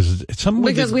 what?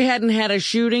 Because we hadn't had a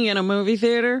shooting in a movie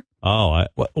theater. Oh,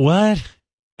 what?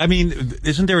 I mean,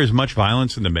 isn't there as much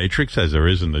violence in The Matrix as there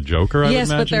is in the Joker? Yes,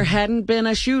 but there hadn't been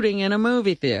a shooting in a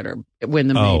movie theater when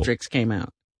The Matrix came out.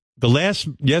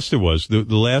 Yes, there was. The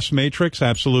last Matrix,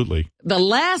 absolutely. The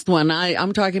last one,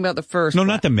 I'm talking about the first one.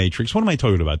 No, not The Matrix. What am I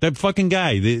talking about? That fucking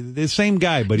guy, the same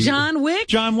guy, but John Wick?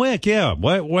 John Wick, yeah.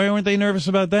 Why weren't they nervous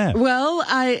about that? Well,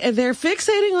 they're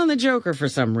fixating on the Joker for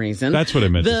some reason. That's what I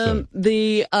meant to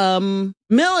say. The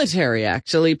military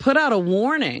actually put out a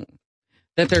warning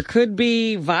that there could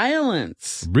be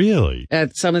violence. Really?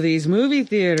 At some of these movie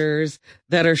theaters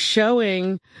that are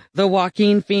showing the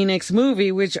Joaquin Phoenix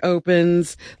movie, which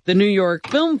opens the New York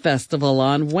Film Festival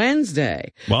on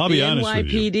Wednesday. Well, I'll be honest with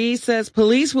you. The NYPD says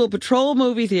police will patrol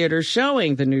movie theaters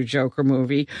showing the new Joker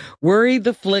movie, worried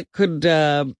the flick could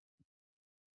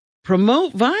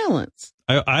promote violence.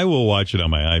 I will watch it on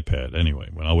my iPad anyway,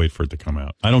 when I'll wait for it to come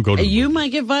out. I don't go to You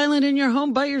might get violent in your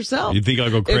home by yourself. You think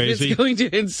I'll go crazy? If it's going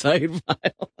to incite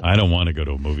violence. I don't want to go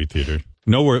to a movie theater.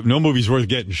 No movie's worth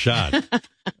getting shot.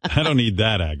 I don't need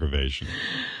that aggravation.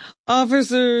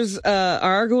 Officers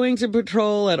are going to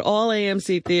patrol at all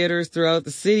AMC theaters throughout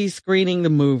the city screening the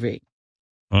movie.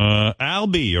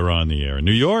 Albie, you're on the air.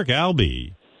 New York,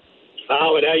 Albie.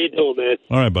 Howard, how you doing, man?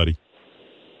 All right, buddy.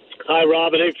 Hi,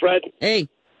 Robin. Hey, Fred. Hey.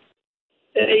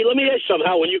 Hey, let me ask you something.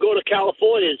 How, when you go to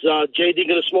California, is JD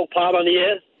going to smoke pot on the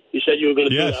air? You said you were going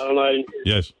to do that. I don't know.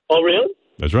 Yes. Oh, really?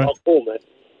 That's right. Oh, cool, man.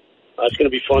 It's going to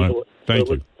be fun. Right. Thank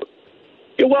you.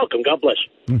 You're welcome. God bless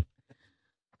you.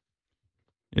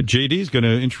 Yeah, JD's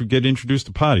going to get introduced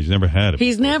to pot. He's never had it.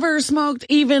 He's never smoked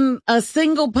even a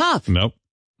single puff. Nope.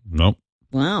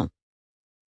 Wow.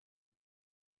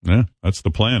 Yeah, that's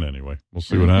the plan anyway. We'll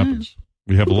see what happens.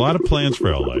 We have a lot of plans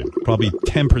for LA. Probably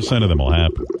 10% of them will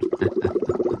happen.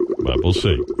 But we'll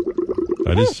see.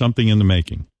 That is something in the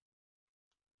making.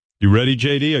 You ready,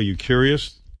 JD? Are you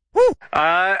curious?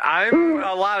 I'm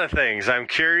a lot of things. I'm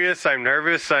curious. I'm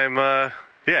nervous. There's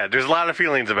a lot of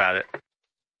feelings about it.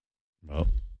 Well,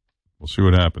 we'll see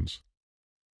what happens.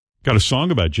 Got a song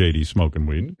about JD smoking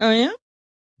weed. Oh, yeah?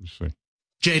 Let's see.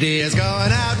 JD is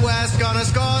going out west, gonna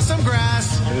score some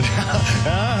grass.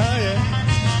 Yeah.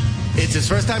 It's his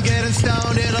first time getting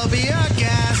stoned, it'll be a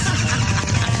gas.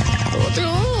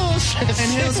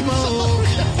 And he'll smoke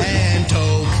and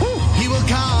toke. He will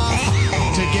cough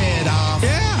to get off.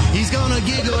 Yeah. He's gonna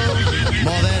giggle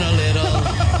more than a little.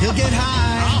 He'll get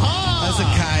high as a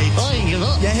kite.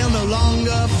 Yeah, he'll no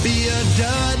longer be a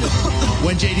dud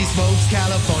when JD smokes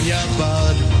California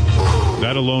bud.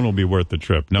 That alone will be worth the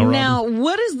trip. No, Robin? Now,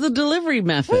 what is the delivery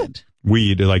method?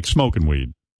 Weed, like smoking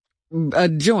weed. A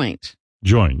joint.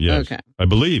 Joint, yes. Okay. I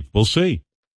believe. We'll see.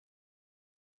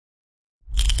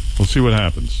 We'll see what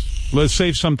happens. Let's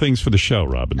save some things for the show,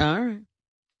 Robin. All right.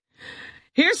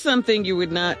 Here's something you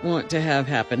would not want to have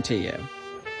happen to you.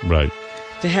 Right.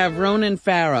 To have Ronan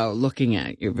Farrow looking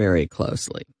at you very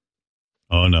closely.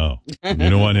 Oh, no. You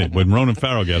know what? When Ronan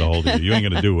Farrow get a hold of you, you ain't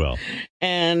going to do well.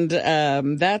 And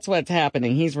that's what's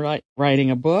happening. He's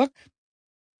writing a book.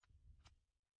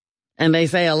 And they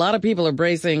say a lot of people are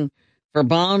bracing for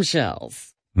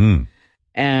bombshells.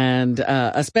 And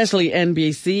especially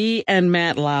NBC and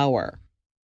Matt Lauer.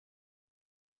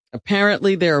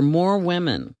 Apparently, there are more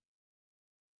women.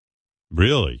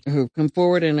 Really? Who've come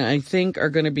forward and I think are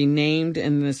going to be named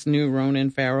in this new Ronan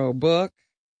Farrow book.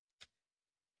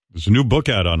 There's a new book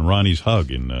out on Ronnie's hug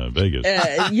in Vegas.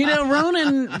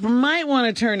 Ronan might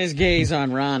want to turn his gaze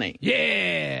on Ronnie.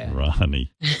 Yeah.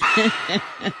 Ronnie.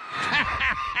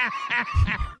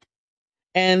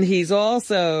 And he's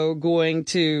also going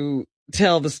to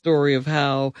tell the story of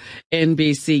how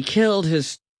NBC killed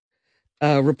his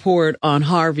report on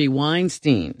Harvey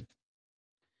Weinstein.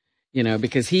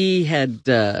 Because he had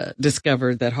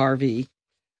discovered that Harvey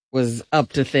was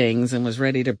up to things and was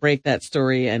ready to break that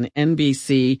story, and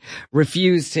NBC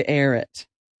refused to air it.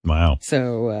 Wow.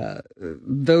 So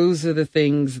those are the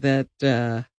things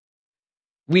that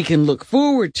we can look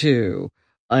forward to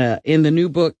in the new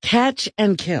book, Catch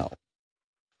and Kill.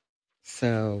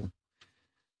 So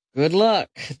good luck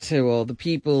to all the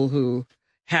people who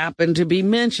happen to be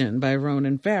mentioned by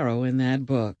Ronan Farrow in that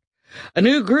book. A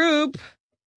new group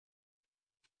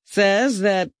says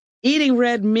that eating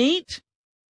red meat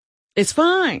is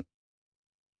fine.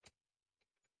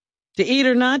 To eat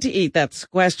or not to eat, that's the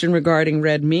question regarding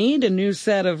red meat. A new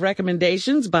set of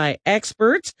recommendations by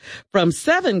experts from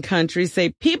 7 countries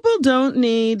say people don't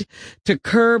need to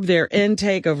curb their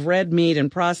intake of red meat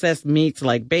and processed meats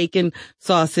like bacon,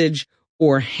 sausage,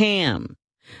 or ham.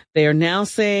 They are now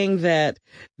saying that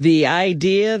the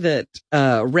idea that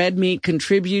red meat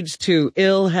contributes to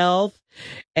ill health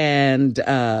and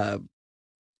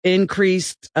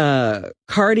increased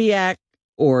cardiac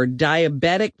or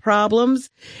diabetic problems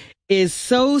is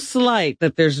so slight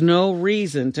that there's no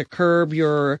reason to curb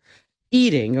your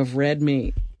eating of red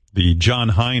meat. The John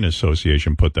Hine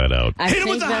Association put that out. I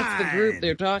think that's the group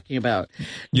they're talking about.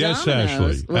 Yes,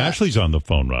 Domino's, Ashley. what? Ashley's on the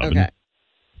phone, Robin. Okay.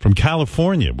 From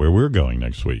California, where we're going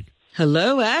next week.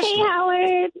 Hello, Ashley. Hey,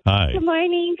 Howard. Hi. Good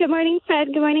morning. Good morning, Fred.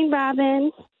 Good morning,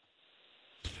 Robin.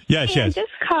 Yes, I'm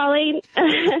just calling.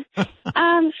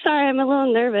 Sorry, I'm a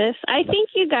little nervous. I think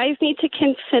you guys need to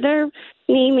consider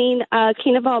naming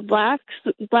King of All Blacks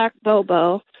Black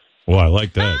Bobo. Well, I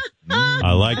like that.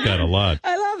 I like that a lot.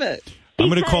 I love it. I'm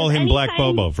going to call him Black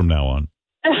Bobo from now on.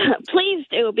 Please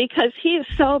do, because he is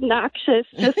so obnoxious,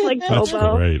 just like That's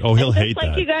Bobo. great. Oh, he'll And just hate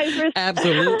like that. You guys were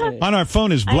absolutely. On our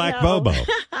phone is Black I know. Bobo.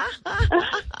 All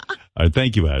right,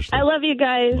 thank you, Ashley. I love you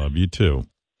guys. Love you too.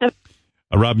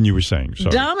 Robin, you were saying. Sorry.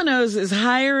 Domino's is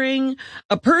hiring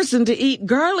a person to eat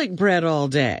garlic bread all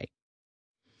day.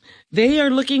 They are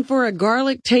looking for a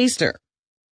garlic taster.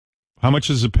 How much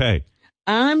does it pay?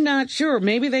 I'm not sure.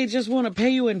 Maybe they just want to pay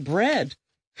you in bread.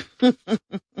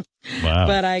 Wow.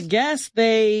 But I guess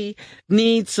they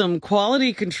need some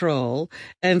quality control.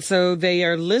 And so they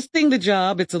are listing the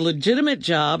job. It's a legitimate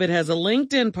job. It has a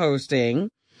LinkedIn posting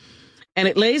and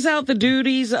it lays out the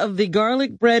duties of the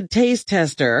garlic bread taste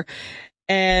tester.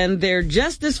 And they're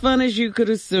just as fun as you could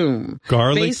assume.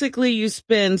 Garlic? Basically, you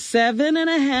spend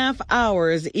 7.5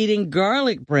 hours eating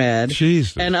garlic bread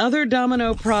Jesus. and other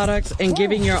Domino products and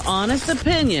giving your honest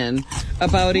opinion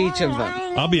about each of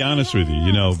them. I'll be honest with you.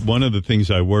 You know, one of the things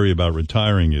I worry about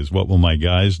retiring is what will my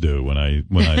guys do when I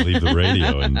leave the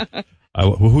radio. And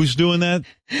who's doing that?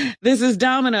 This is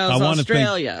Domino's I wanna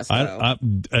Australia.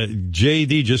 Think,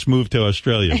 JD just moved to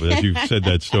Australia, as you said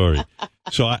that story.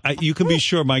 So you can be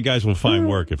sure my guys will find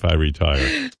work if I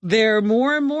retire. There are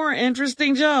more and more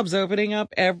interesting jobs opening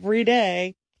up every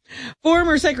day.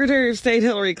 Former Secretary of State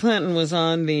Hillary Clinton was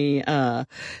on the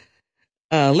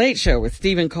Late Show with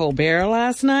Stephen Colbert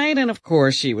last night, and of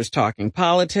course she was talking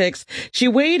politics. She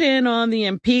weighed in on the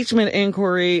impeachment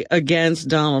inquiry against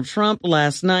Donald Trump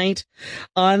last night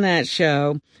on that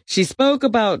show. She spoke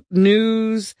about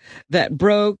news that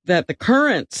broke that the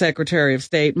current Secretary of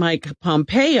State, Mike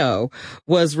Pompeo,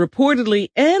 was reportedly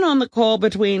in on the call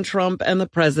between Trump and the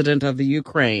president of the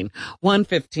Ukraine.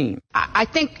 1:15. I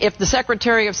think if the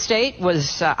Secretary of State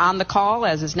was on the call,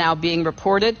 as is now being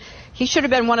reported, he should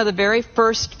have been one of the very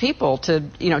first people to,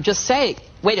 just say,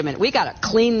 wait a minute, we got to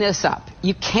clean this up.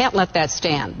 You can't let that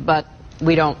stand. But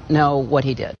we don't know what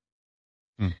he did.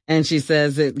 And she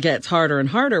says it gets harder and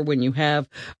harder when you have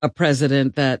a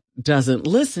president that doesn't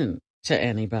listen to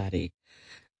anybody.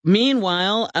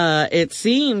 Meanwhile, it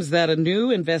seems that a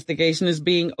new investigation is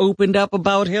being opened up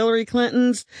about Hillary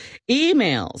Clinton's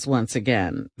emails once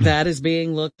again. That is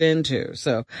being looked into.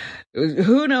 So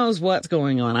who knows what's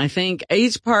going on? I think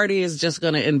each party is just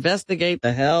going to investigate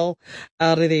the hell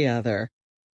out of the other.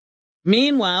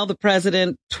 Meanwhile, the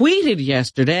president tweeted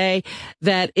yesterday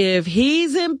that if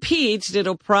he's impeached,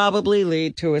 it'll probably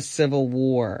lead to a civil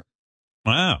war.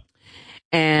 Wow.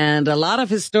 And a lot of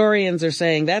historians are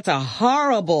saying that's a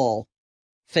horrible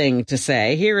thing to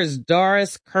say. Here is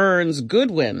Doris Kearns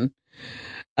Goodwin.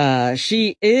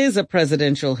 She is a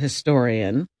presidential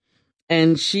historian,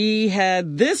 and she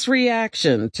had this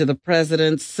reaction to the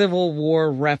president's Civil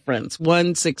War reference,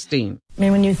 116. I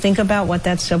mean, when you think about what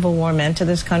that Civil War meant to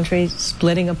this country,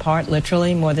 splitting apart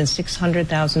literally, more than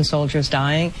 600,000 soldiers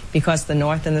dying because the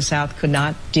North and the South could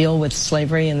not deal with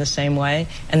slavery in the same way,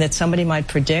 and that somebody might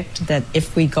predict that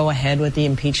if we go ahead with the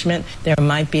impeachment, there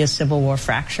might be a Civil War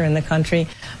fracture in the country.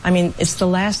 I mean, it's the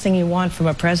last thing you want from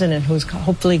a president who's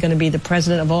hopefully going to be the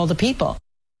president of all the people.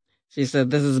 She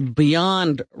said this is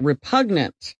beyond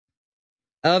repugnant.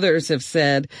 Others have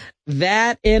said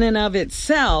that in and of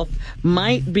itself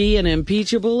might be an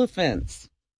impeachable offense.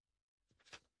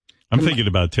 I'm thinking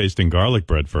about tasting garlic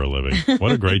bread for a living.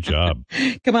 What a great job.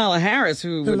 Kamala Harris,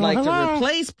 who would like to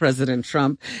replace President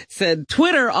Trump, said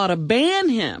Twitter ought to ban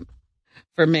him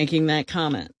for making that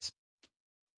comment.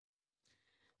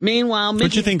 Meanwhile,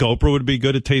 don't you think Oprah would be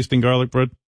good at tasting garlic bread?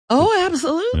 Oh,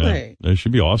 absolutely. Yeah, it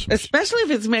should be awesome. Especially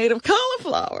if it's made of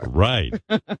cauliflower. Right.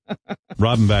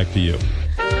 Robin, back to you.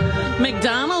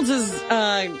 McDonald's is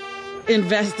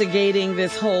investigating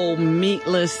this whole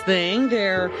meatless thing.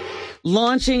 They're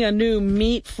launching a new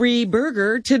meat-free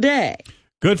burger today.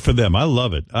 Good for them. I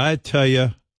love it. I tell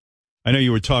you, I know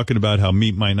you were talking about how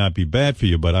meat might not be bad for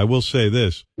you, but I will say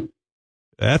this.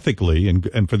 Ethically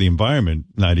and for the environment,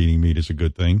 not eating meat is a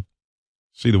good thing.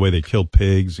 See the way they kill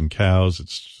pigs and cows.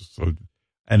 It's just so,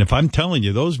 and if I'm telling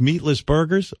you, those meatless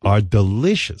burgers are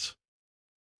delicious.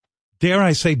 Dare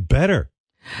I say better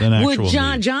than actual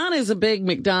meat. John is a big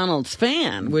McDonald's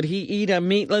fan. Would he eat a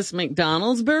meatless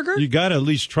McDonald's burger? You got to at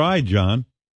least try, John.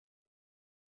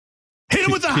 Hit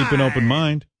him with the Keep an open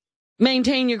mind.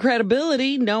 Maintain your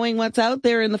credibility, knowing what's out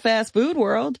there in the fast food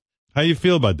world. How you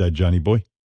feel about that, Johnny boy?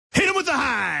 Hit him with the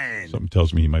hind. Something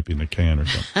tells me he might be in the can or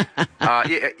something.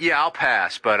 Yeah, I'll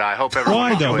pass, but I hope everyone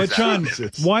Why though? enjoys But John,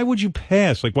 why would you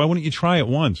pass? Like, why wouldn't you try it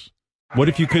once? What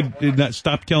if you could not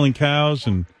stop killing cows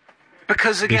and?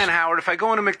 Because again, Howard, if I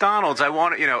go into McDonald's, I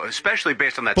want to, especially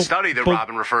based on that study that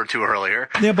Robin referred to earlier.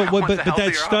 Yeah, but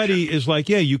that study is like,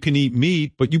 yeah, you can eat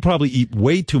meat, but you probably eat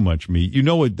way too much meat. You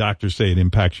know what doctors say it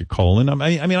impacts your colon. I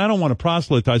mean, I don't want to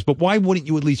proselytize, but why wouldn't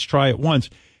you at least try it once?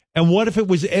 And what if it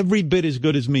was every bit as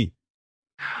good as meat?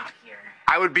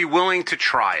 I would be willing to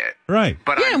try it. Right.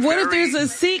 But yeah, what if there's a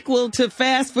sequel to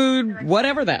Fast Food,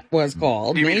 whatever that was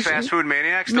called? You mean Fast Food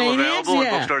Maniacs, still available in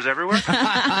bookstores everywhere?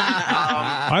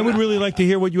 I would really like to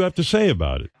hear what you have to say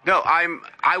about it. No,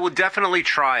 I would definitely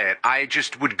try it. I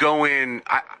just would go in.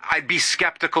 I'd be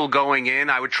skeptical going in.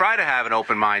 I would try to have an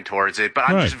open mind towards it, but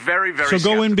I'm just very, very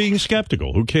So go in being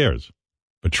skeptical. Who cares?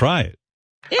 But try it.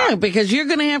 Yeah, because you're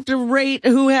going to have to rate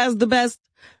who has the best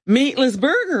meatless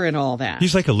burger and all that.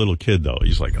 He's like a little kid, though.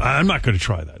 He's like, I'm not going to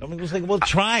try that. I'm just like, well,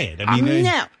 try it. I mean,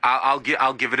 no. I'll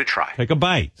give it a try. Take a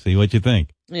bite. See what you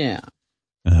think. Yeah.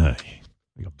 Like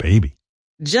a baby.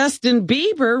 Justin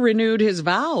Bieber renewed his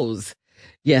vows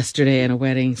yesterday in a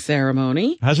wedding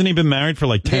ceremony. Hasn't he been married for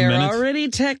like 10 minutes? They're already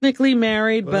technically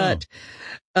married, but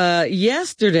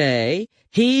yesterday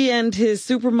he and his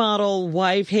supermodel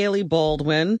wife, Haley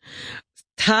Baldwin,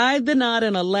 tied the knot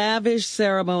in a lavish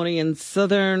ceremony in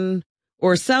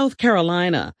South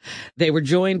Carolina. They were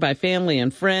joined by family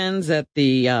and friends at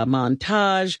the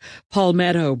Montage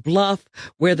Palmetto Bluff,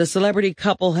 where the celebrity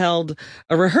couple held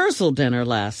a rehearsal dinner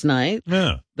last night.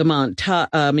 Yeah.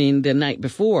 The night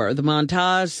before. The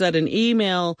Montage sent an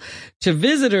email to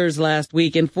visitors last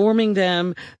week informing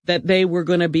them that they were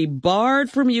going to be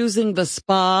barred from using the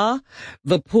spa,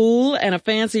 the pool, and a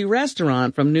fancy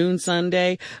restaurant from noon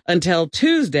Sunday until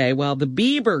Tuesday, while the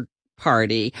Bieber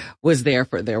party was there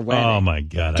for their wedding. Oh my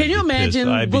God. Can you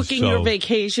imagine booking your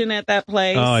vacation at that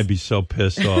place? Oh, I'd be so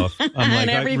pissed off. I'm like, and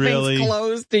everything's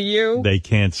closed to you. They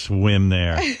can't swim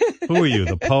there. Who are you,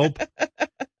 the Pope?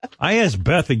 I asked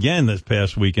Beth again this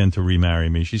past weekend to remarry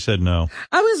me. She said no.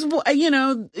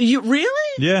 You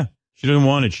really? Yeah. She didn't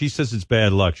want it. She says it's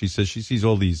bad luck. She says she sees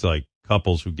all these like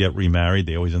couples who get remarried,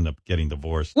 they always end up getting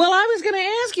divorced. Well, I was going to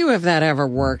ask you if that ever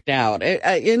worked out.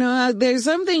 There's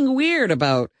something weird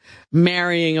about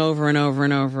marrying over and over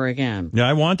and over again. Yeah,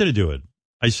 I wanted to do it.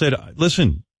 I said,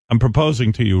 listen, I'm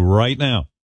proposing to you right now.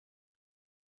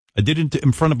 I did it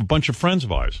in front of a bunch of friends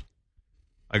of ours.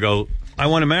 I go, I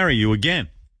want to marry you again,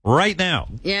 right now.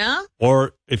 Yeah?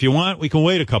 Or if you want, we can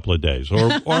wait a couple of days or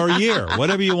a year,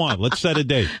 whatever you want. Let's set a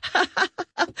date.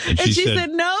 And she said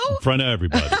no? In front of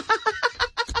everybody.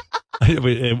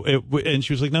 And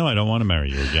she was like, no, I don't want to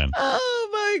marry you again. Oh,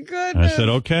 my goodness. And I said,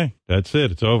 okay, that's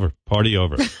it. It's over. Party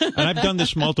over. And I've done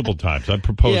this multiple times. I've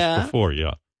proposed before.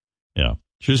 Yeah. Yeah.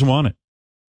 She doesn't want it.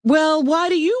 Well, why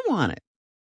do you want it?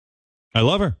 I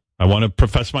love her. I want to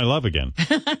profess my love again.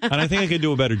 And I think I can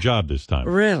do a better job this time.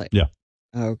 Really? Yeah.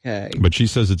 Okay. But she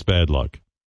says it's bad luck.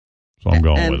 So I'm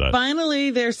going with that. And finally,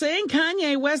 they're saying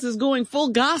Kanye West is going full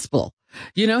gospel.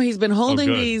 You know, he's been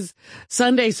holding these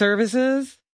Sunday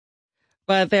services,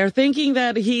 but they're thinking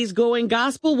that he's going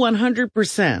gospel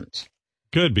 100%.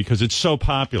 Good, because it's so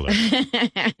popular.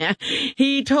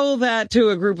 He told that to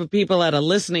a group of people at a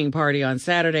listening party on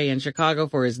Saturday in Chicago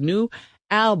for his new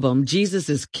album, Jesus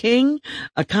is King,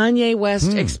 a Kanye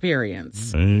West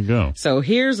experience. There you go. So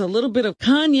here's a little bit of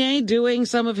Kanye doing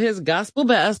some of his gospel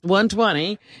best.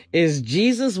 120 is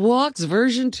Jesus Walks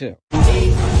version 2.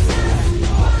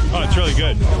 Oh, it's really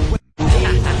good.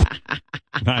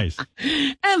 Nice.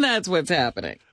 And that's what's happening.